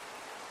ಬರಬೇಕು,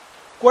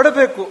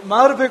 ಕೊಡಬೇಕು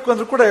ಮಾರಬೇಕು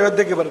ಅಂದ್ರೂ ಕೂಡ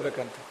ಅಯೋಧ್ಯೆಗೆ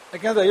ಬರ್ಬೇಕಂತ.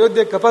 ಯಾಕೆಂದ್ರೆ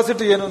ಅಯೋಧ್ಯೆ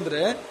ಕೆಪಾಸಿಟಿ ಏನು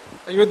ಅಂದ್ರೆ,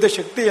 ಅಯೋಧ್ಯೆ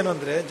ಶಕ್ತಿ ಏನು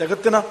ಅಂದ್ರೆ,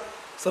 ಜಗತ್ತಿನ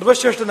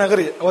ಸರ್ವಶ್ರೇಷ್ಠ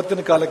ನಗರಿ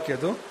ಅವತ್ತಿನ ಕಾಲಕ್ಕೆ.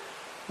 ಅದು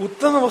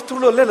ಉತ್ತಮ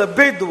ವಸ್ತುಗಳು ಅಲ್ಲೇ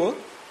ಲಭ್ಯ ಇದ್ದುವು.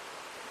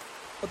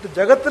 ಮತ್ತು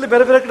ಜಗತ್ತಲ್ಲಿ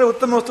ಬೇರೆ ಬೇರೆ ಕಡೆ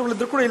ಉತ್ತಮ ವಸ್ತುಗಳು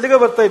ಇದ್ರೂ ಕೂಡ ಇಲ್ಲಿಗೆ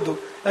ಬರ್ತಾ ಇದ್ವು.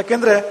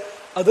 ಯಾಕೆಂದ್ರೆ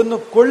ಅದನ್ನು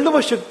ಕೊಳ್ಳುವ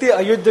ಶಕ್ತಿ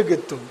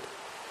ಅಯೋಧ್ಯೆಗಿತ್ತು.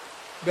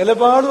 ಬೆಲೆ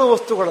ಬಾಳುವ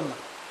ವಸ್ತುಗಳನ್ನ,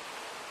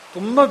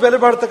 ತುಂಬಾ ಬೆಲೆ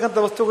ಬಾಳ್ತಕ್ಕಂಥ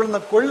ವಸ್ತುಗಳನ್ನ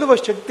ಕೊಳ್ಳುವ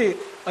ಶಕ್ತಿ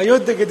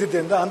ಅಯೋಧ್ಯೆಗೆ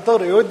ಇದ್ದಿದ್ದರಿಂದ,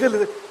 ಅಂಥವ್ರು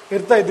ಅಯೋಧ್ಯೆಯಲ್ಲಿ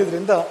ಇರ್ತಾ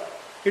ಇದ್ದಿದ್ರಿಂದ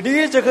ಇಡೀ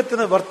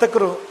ಜಗತ್ತಿನ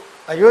ವರ್ತಕರು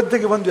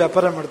ಅಯೋಧ್ಯೆಗೆ ಬಂದು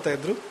ವ್ಯಾಪಾರ ಮಾಡ್ತಾ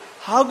ಇದ್ರು.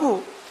 ಹಾಗೂ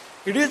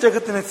ಇಡೀ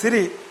ಜಗತ್ತಿನ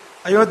ಸಿರಿ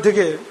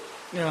ಅಯೋಧ್ಯೆಗೆ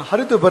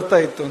ಹರಿದು ಬರ್ತಾ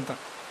ಇತ್ತು ಅಂತ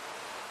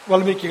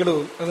ವಾಲ್ಮೀಕಿಗಳು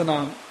ಅದನ್ನ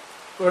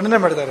ವರ್ಣನೆ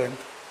ಮಾಡಿದ್ದಾರೆ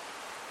ಅಂತ.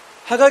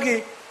 ಹಾಗಾಗಿ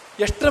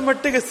ಎಷ್ಟರ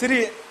ಮಟ್ಟಿಗೆ ಸಿರಿ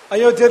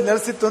ಅಯೋಧ್ಯೆಯಲ್ಲಿ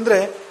ನೆಲೆಸಿತ್ತು ಅಂದ್ರೆ,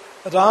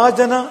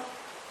 ರಾಜನ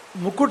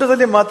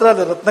ಮುಕುಟದಲ್ಲಿ ಮಾತ್ರ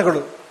ಅಲ್ಲ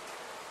ರತ್ನಗಳು,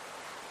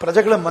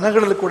 ಪ್ರಜೆಗಳ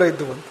ಮನೆಗಳಲ್ಲಿ ಕೂಡ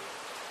ಇದ್ದುವು.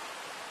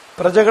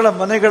 ಪ್ರಜೆಗಳ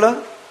ಮನೆಗಳ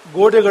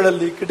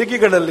ಗೋಡೆಗಳಲ್ಲಿ,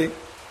 ಕಿಟಕಿಗಳಲ್ಲಿ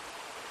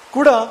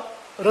ಕೂಡ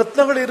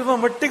ರತ್ನಗಳು ಇರುವ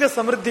ಮಟ್ಟಿಗೆ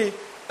ಸಮೃದ್ಧಿ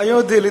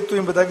ಅಯೋಧ್ಯೆಯಲ್ಲಿತ್ತು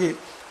ಎಂಬುದಾಗಿ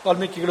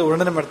ವಾಲ್ಮೀಕಿಗಳು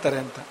ವರ್ಣನೆ ಮಾಡ್ತಾರೆ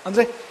ಅಂತ.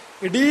 ಅಂದ್ರೆ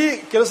ಇಡೀ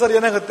ಕೆಲವು ಸಾರಿ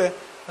ಏನಾಗುತ್ತೆ,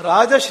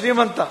 ರಾಜ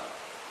ಶ್ರೀಮಂತ,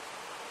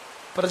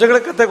 ಪ್ರಜೆಗಳ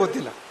ಕಥೆ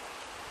ಗೊತ್ತಿಲ್ಲ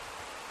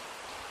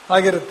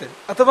ಹಾಗಿರುತ್ತೆ.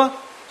 ಅಥವಾ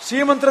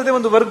ಶ್ರೀಮಂತರದೇ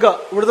ಒಂದು ವರ್ಗ,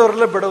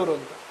 ಉಳಿದವರೆಲ್ಲ ಬಡವರು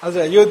ಅಂತ.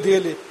 ಆದ್ರೆ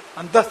ಅಯೋಧ್ಯೆಯಲ್ಲಿ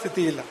ಅಂತ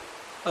ಸ್ಥಿತಿ ಇಲ್ಲ.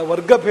 ಆ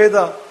ವರ್ಗ ಭೇದ,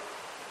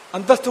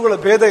 ಅಂತಸ್ತುಗಳ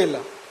ಭೇದ ಇಲ್ಲ,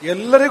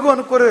 ಎಲ್ಲರಿಗೂ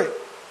ಅನುಕೂಲವೇ,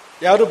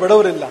 ಯಾರು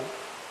ಬಡವರಿಲ್ಲ.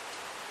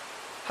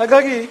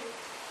 ಹಾಗಾಗಿ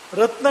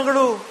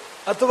ರತ್ನಗಳು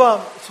ಅಥವಾ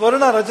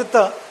ಸ್ವರ್ಣ ರಜತ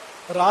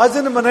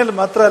ರಾಜನ ಮನೆಯಲ್ಲಿ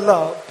ಮಾತ್ರ ಅಲ್ಲ,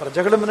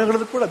 ಪ್ರಜೆಗಳ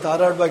ಮನೆಗಳಲ್ಲೂ ಕೂಡ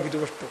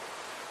ಧಾರಾಳವಾಗಿರುವಷ್ಟು.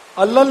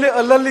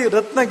 ಅಲ್ಲಲ್ಲಿ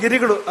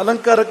ರತ್ನಗಿರಿಗಳು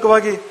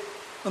ಅಲಂಕಾರಕವಾಗಿ,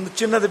 ಒಂದು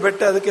ಚಿನ್ನದ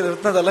ಬೆಟ್ಟ, ಅದಕ್ಕೆ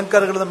ರತ್ನದ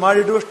ಅಲಂಕಾರಗಳನ್ನು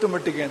ಮಾಡಿಡುವಷ್ಟು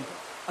ಮಟ್ಟಿಗೆ ಅಂತ.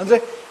 ಅಂದ್ರೆ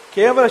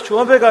ಕೇವಲ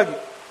ಶೋಭೆಗಾಗಿ,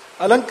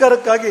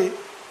 ಅಲಂಕಾರಕ್ಕಾಗಿ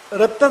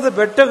ರತ್ನದ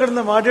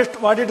ಬೆಟ್ಟಗಳನ್ನ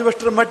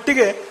ಮಾಡಿಡುವಷ್ಟರ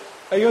ಮಟ್ಟಿಗೆ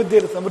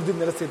ಅಯೋಧ್ಯೆಯಲ್ಲಿ ಸಮೃದ್ಧಿ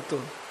ನೆಲೆಸಿತ್ತು.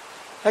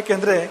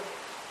 ಯಾಕೆಂದ್ರೆ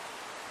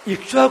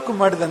ಇಕ್ಷ್ವಾಕು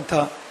ಮಾಡಿದಂಥ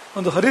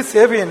ಒಂದು ಹರಿ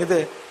ಸೇವೆ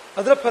ಏನಿದೆ,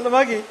 ಅದರ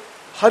ಫಲವಾಗಿ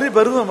ಹರಿ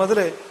ಬರುವ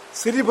ಮೊದಲೇ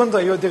ಸಿರಿ ಬಂದು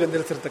ಅಯೋಧ್ಯೆಗೆ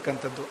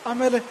ನೆಲೆಸಿರ್ತಕ್ಕಂಥದ್ದು.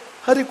 ಆಮೇಲೆ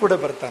ಹರಿ ಕೂಡ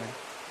ಬರ್ತಾನೆ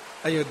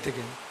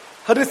ಅಯೋಧ್ಯೆಗೆ.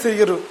 ಹರಿ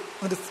ಸಿರಿಯರು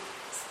ಅಂದ್ರೆ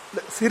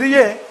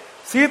ಸಿರಿಯೇ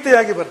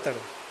ಸೀತೆಯಾಗಿ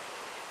ಬರ್ತಾಳೆ.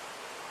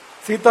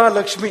 ಸೀತಾ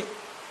ಲಕ್ಷ್ಮಿ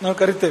ನಾವು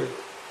ಕರಿತೇವೆ.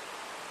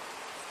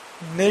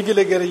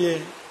 ನೇಗಿಲೆಗೆರೆಯೇ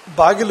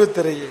ಬಾಗಿಲು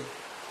ತೆರೆಯೇ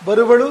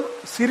ಬರುವಳು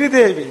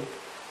ಸಿರಿದೇವಿ.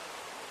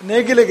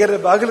 ನೇಗಿಲೆಗೆರೆ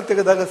ಬಾಗಿಲು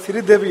ತೆಗೆದಾಗ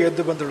ಸಿರಿದೇವಿ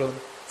ಎದ್ದು ಬಂದಳು,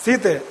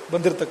 ಸೀತೆ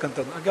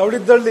ಬಂದಿರತಕ್ಕಂಥದ್ದು. ಹಾಗೆ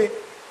ಅವಳಿದ್ದಲ್ಲಿ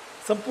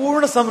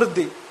ಸಂಪೂರ್ಣ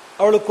ಸಮೃದ್ಧಿ,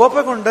 ಅವಳು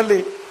ಕೋಪಗೊಂಡಲ್ಲಿ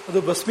ಅದು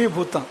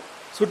ಭಸ್ಮೀಭೂತ,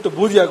 ಸುಟ್ಟು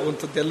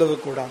ಬೂದಿಯಾಗುವಂಥದ್ದು ಎಲ್ಲವೂ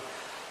ಕೂಡ.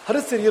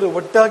 ಹರಸಿರಿಯರು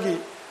ಒಟ್ಟಾಗಿ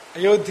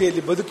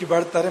ಅಯೋಧ್ಯೆಯಲ್ಲಿ ಬದುಕಿ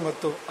ಬಾಳ್ತಾರೆ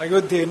ಮತ್ತು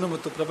ಅಯೋಧ್ಯೆಯನ್ನು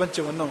ಮತ್ತು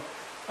ಪ್ರಪಂಚವನ್ನು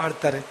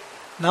ಆಡ್ತಾರೆ.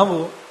 ನಾವು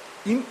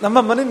ನಮ್ಮ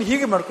ಮನೆಯನ್ನು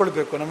ಹೀಗೆ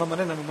ಮಾಡ್ಕೊಳ್ಬೇಕು, ನಮ್ಮ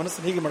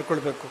ಮನಸ್ಸನ್ನು ಹೀಗೆ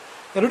ಮಾಡ್ಕೊಳ್ಬೇಕು.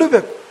 ಎರಡೂ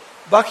ಬೇಕು,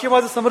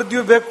 ಬಾಹ್ಯವಾದ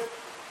ಸಮೃದ್ಧಿಯೂ ಬೇಕು,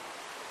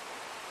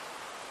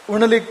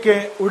 ಉಣಲಿಕ್ಕೆ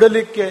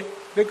ಉಡಲಿಕ್ಕೆ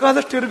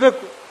ಬೇಕಾದಷ್ಟು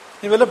ಇರಬೇಕು.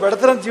 ನೀವೆಲ್ಲ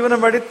ಬಡತನ ಜೀವನ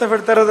ಮಾಡಿ ನಾವು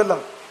ಹೇಳ್ತಾ ಇರೋದಲ್ಲ,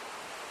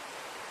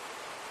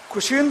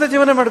 ಖುಷಿಯಿಂದ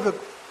ಜೀವನ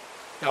ಮಾಡಬೇಕು,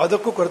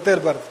 ಯಾವುದಕ್ಕೂ ಕೊರತೆ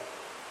ಇರಬಾರ್ದು.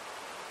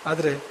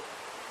 ಆದರೆ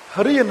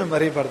ಹರಿಯನ್ನು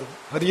ಮರೆಯಬಾರ್ದು.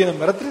 ಹರಿಯನ್ನು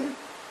ಮರೆತ್ರೆ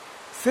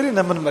ಸಿರಿ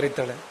ನಮ್ಮನ್ನು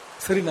ಮರೀತಾಳೆ,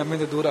 ಸಿರಿ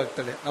ನಮ್ಮಿಂದ ದೂರ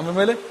ಆಗ್ತಾಳೆ, ನಮ್ಮ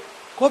ಮೇಲೆ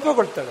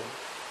ಕೋಪಗೊಳ್ತಾಳೆ,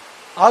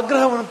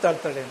 ಆಗ್ರಹವನ್ನು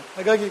ತಾಳ್ತಾಳೆ.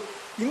 ಹಾಗಾಗಿ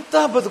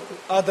ಇಂತಹ ಬದುಕು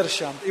ಆದರ್ಶ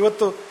ಅಂತ.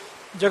 ಇವತ್ತು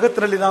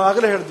ಜಗತ್ತಿನಲ್ಲಿ ನಾವು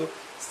ಆಗಲೇ ಹೇಳಿದ್ದು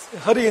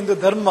ಹರಿ ಎಂದು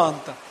ಧರ್ಮ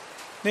ಅಂತ.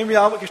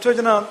 ನೀವು ಎಷ್ಟೋ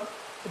ಜನ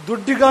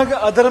ದುಡ್ಡಿಗಾಗಿ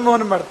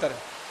ಅಧರ್ಮವನ್ನು ಮಾಡ್ತಾರೆ,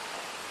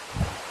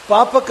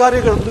 ಪಾಪ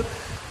ಕಾರ್ಯಗಳು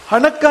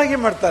ಹಣಕ್ಕಾಗಿ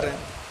ಮಾಡ್ತಾರೆ,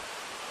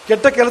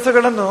 ಕೆಟ್ಟ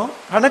ಕೆಲಸಗಳನ್ನು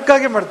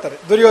ಹಣಕ್ಕಾಗಿ ಮಾಡ್ತಾರೆ.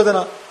 ದುರ್ಯೋಧನ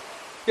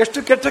ಎಷ್ಟು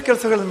ಕೆಟ್ಟ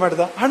ಕೆಲಸಗಳನ್ನು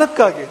ಮಾಡಿದ,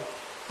 ಹಣಕ್ಕಾಗಿ,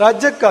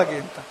 ರಾಜ್ಯಕ್ಕಾಗಿ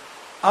ಅಂತ.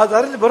 ಆ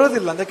ದಾರಿಯಲ್ಲಿ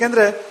ಬರೋದಿಲ್ಲ.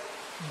 ಯಾಕೆಂದ್ರೆ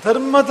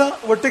ಧರ್ಮದ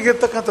ಒಟ್ಟಿಗೆ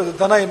ಇರ್ತಕ್ಕಂಥದ್ದು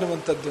ಧನ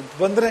ಎನ್ನುವಂಥದ್ದು ಅಂತ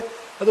ಬಂದ್ರೆ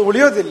ಅದು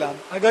ಉಳಿಯೋದಿಲ್ಲ.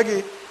 ಹಾಗಾಗಿ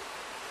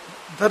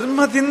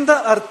ಧರ್ಮದಿಂದ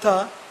ಅರ್ಥ,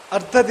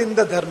 ಅರ್ಥದಿಂದ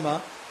ಧರ್ಮ,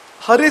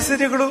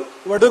 ಹರಿಸಿರಿಗಳು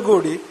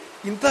ಒಡಗೂಡಿ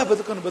ಇಂತಹ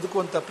ಬದುಕನ್ನು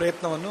ಬದುಕುವಂಥ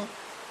ಪ್ರಯತ್ನವನ್ನು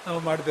ನಾವು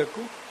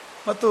ಮಾಡಬೇಕು.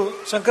 ಮತ್ತು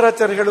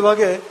ಶಂಕರಾಚಾರ್ಯ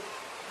ಹೇಳುವಾಗೆ,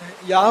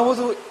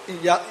 ಯಾವುದು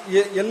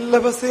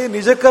ಎಲ್ಲವಸೆ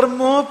ನಿಜ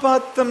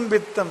ಕರ್ಮೋಪಾತ್ತಂ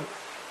ಬಿತ್ತಂ,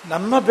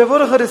 ನಮ್ಮ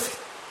ಬೆವರು ಹರಿಸಿ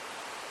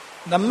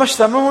ನಮ್ಮ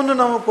ಶ್ರಮವನ್ನು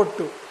ನಾವು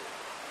ಕೊಟ್ಟು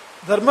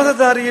ಧರ್ಮದ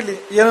ದಾರಿಯಲ್ಲಿ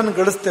ಏನನ್ನು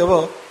ಗಳಿಸ್ತೇವೋ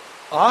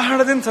ಆ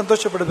ಹಣದಿಂದ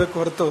ಸಂತೋಷ ಪಡಬೇಕು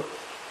ಹೊರತು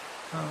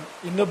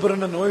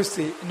ಇನ್ನೊಬ್ಬರನ್ನು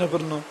ನೋಯಿಸಿ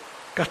ಇನ್ನೊಬ್ಬರನ್ನು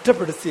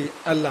ಕಷ್ಟಪಡಿಸಿ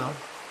ಅಲ್ಲ.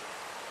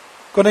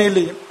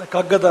 ಕೊನೆಯಲ್ಲಿ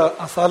ಕಗ್ಗದ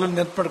ಆ ಸಾಲನ್ನು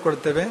ನೆನಪು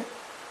ಮಾಡಿಕೊಳ್ತೇವೆ.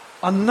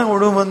 ಅನ್ನ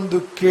ಉಣುವಂದು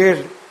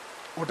ಕೇಳ್,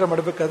 ಊಟ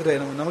ಮಾಡಬೇಕಾದ್ರೆ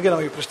ನಮಗೆ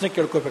ನಾವು ಈ ಪ್ರಶ್ನೆ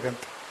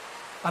ಕೇಳ್ಕೋಬೇಕಂತ.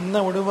 ಅನ್ನ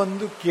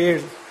ಉಣುವಂದು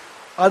ಕೇಳ್,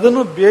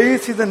 ಅದನ್ನು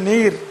ಬೇಯಿಸಿದ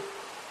ನೀರ್,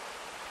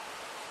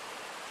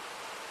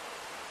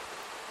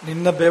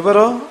 ನಿನ್ನ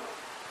ಬೆವರೋ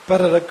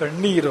ಪರರ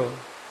ಕಣ್ಣೀರೋ.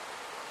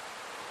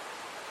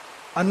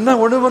 ಅನ್ನ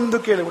ಉಣುವಂದು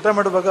ಕೇಳಿ, ಊಟ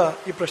ಮಾಡುವಾಗ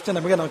ಈ ಪ್ರಶ್ನೆ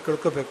ನಮಗೆ ನಾವು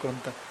ಕೇಳ್ಕೋಬೇಕು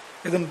ಅಂತ.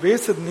 ಇದನ್ನು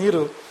ಬೇಯಿಸಿದ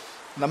ನೀರು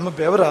ನಮ್ಮ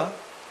ಬೆವರ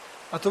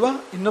ಅಥವಾ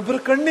ಇನ್ನೊಬ್ಬರ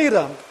ಕಣ್ಣೀರ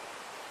ಅಂತ.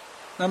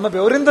 ನಮ್ಮ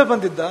ಬೆವರಿಂದ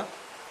ಬಂದಿದ್ದ,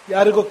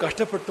 ಯಾರಿಗೋ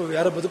ಕಷ್ಟಪಟ್ಟು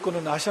ಯಾರ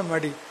ಬದುಕನ್ನು ನಾಶ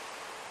ಮಾಡಿ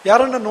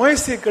ಯಾರನ್ನ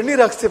ನೋಯಿಸಿ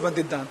ಕಣ್ಣೀರು ಹಾಕ್ಸಿ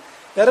ಬಂದಿದ್ದ,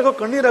 ಯಾರಿಗೋ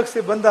ಕಣ್ಣೀರು ಹಾಕ್ಸಿ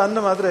ಬಂದ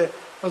ಅನ್ನವಾದ್ರೆ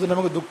ಅದು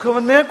ನಮಗೆ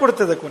ದುಃಖವನ್ನೇ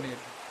ಕೊಡ್ತದೆ.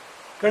 ಕೊನೆಯಲ್ಲಿ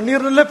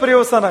ಕಣ್ಣೀರಿನಲ್ಲೇ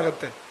ಪರ್ಯವಸಾನ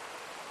ಆಗತ್ತೆ.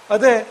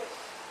 ಅದೇ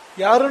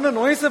ಯಾರನ್ನು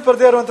ನೋಯಿಸಿ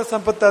ಪರದೇ ಇರುವಂತ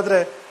ಸಂಪತ್ತಾದ್ರೆ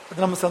ಅದು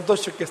ನಮ್ಮ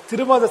ಸಂತೋಷಕ್ಕೆ,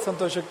 ಸ್ಥಿರವಾದ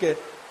ಸಂತೋಷಕ್ಕೆ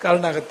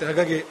ಕಾರಣ ಆಗುತ್ತೆ.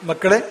 ಹಾಗಾಗಿ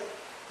ಮಕ್ಕಳೇ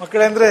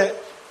ಅಂದ್ರೆ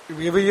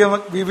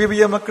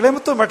ವಿವಿಯ ಮಕ್ಕಳೇ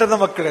ಮತ್ತು ಮಠದ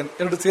ಮಕ್ಕಳೇ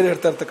ಎರಡು ಸೇರಿ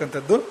ಹೇಳ್ತಾ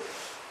ಇರ್ತಕ್ಕಂಥದ್ದು,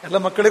 ಎಲ್ಲ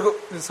ಮಕ್ಕಳಿಗೂ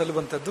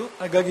ಸಲ್ಲುವಂಥದ್ದು.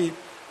 ಹಾಗಾಗಿ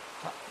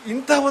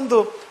ಇಂಥ ಒಂದು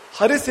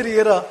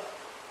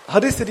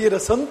ಹರಿಸಿರಿಯರ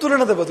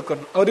ಸಂತುಲನದ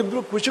ಬದುಕನ್ನು, ಅವರಿಬ್ರು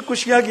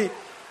ಖುಷಿಯಾಗಿ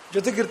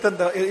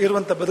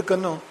ಇರುವಂತ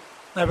ಬದುಕನ್ನು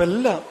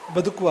ನಾವೆಲ್ಲ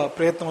ಬದುಕುವ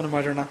ಪ್ರಯತ್ನವನ್ನು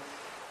ಮಾಡೋಣ.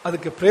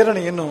 ಅದಕ್ಕೆ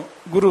ಪ್ರೇರಣೆಯನ್ನು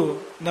ಗುರು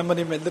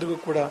ನಿಮ್ಮೆಲ್ಲರಿಗೂ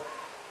ಕೂಡ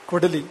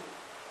ಕೊಡಲಿ.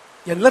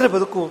 ಎಲ್ಲರ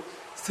ಬದುಕು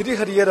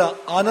ಶ್ರೀಹರಿಯರ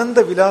ಆನಂದ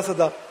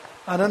ವಿಲಾಸದ,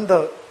 ಆನಂದ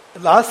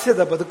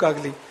ಲಾಸ್ಯದ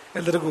ಬದುಕಾಗಲಿ,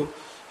 ಎಲ್ಲರಿಗೂ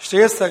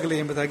ಶ್ರೇಯಸ್ಸಾಗಲಿ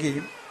ಎಂಬುದಾಗಿ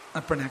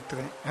ಅರ್ಪಣೆ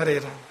ಆಗ್ತದೆ. ಹರೇ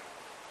ರಾಮ.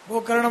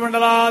 ಗೋಕರ್ಣ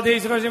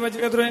ಮಂಡಲಾಧೀಶ್ವರ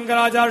ಶ್ರೀಮಜ್ಜಗದ್ಗುರು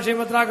ಶಂಕರಾಚಾರ್ಯ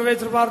ಶ್ರೀಮದ್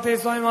ರಾಘವೇಶ್ವರ ಭಾರತಿ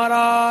ಸ್ವಾಮಿ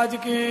ಮಹಾರಾಜ್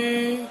ಕಿ.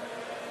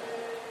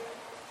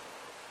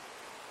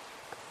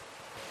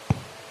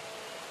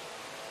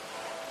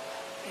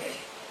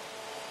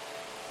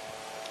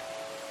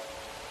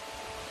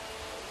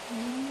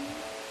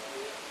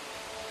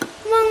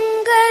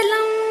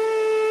 ಮಂಗಲಂ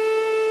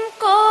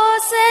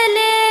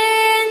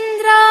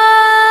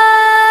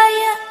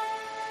ಕೋಸಲೇಂದ್ರಾಯ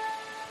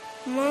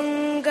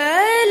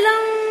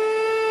ಮಂಗಲಂ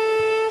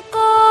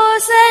ಕೋಸಲೇಂದ್ರಾಯ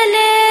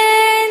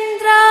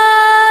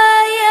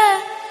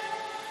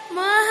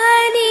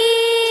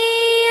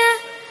ಮಹನೀಯ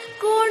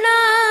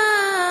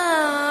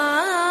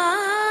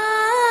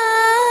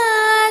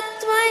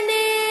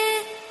ಗುಣಾತ್ಮನೇ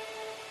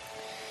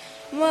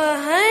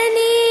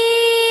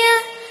ಮಹನೀಯ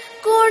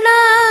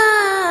ಗುಣಾತ್ಮನೇ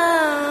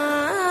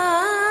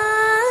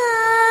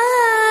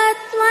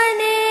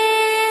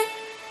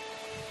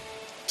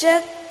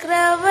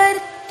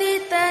ಚಕ್ರವರ್ತಿ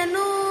ತನೂಜಾಯ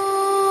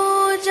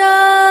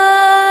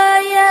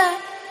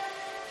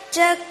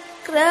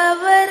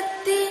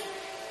ಚಕ್ರವರ್ತಿ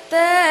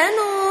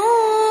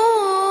ತನೂಜಾಯ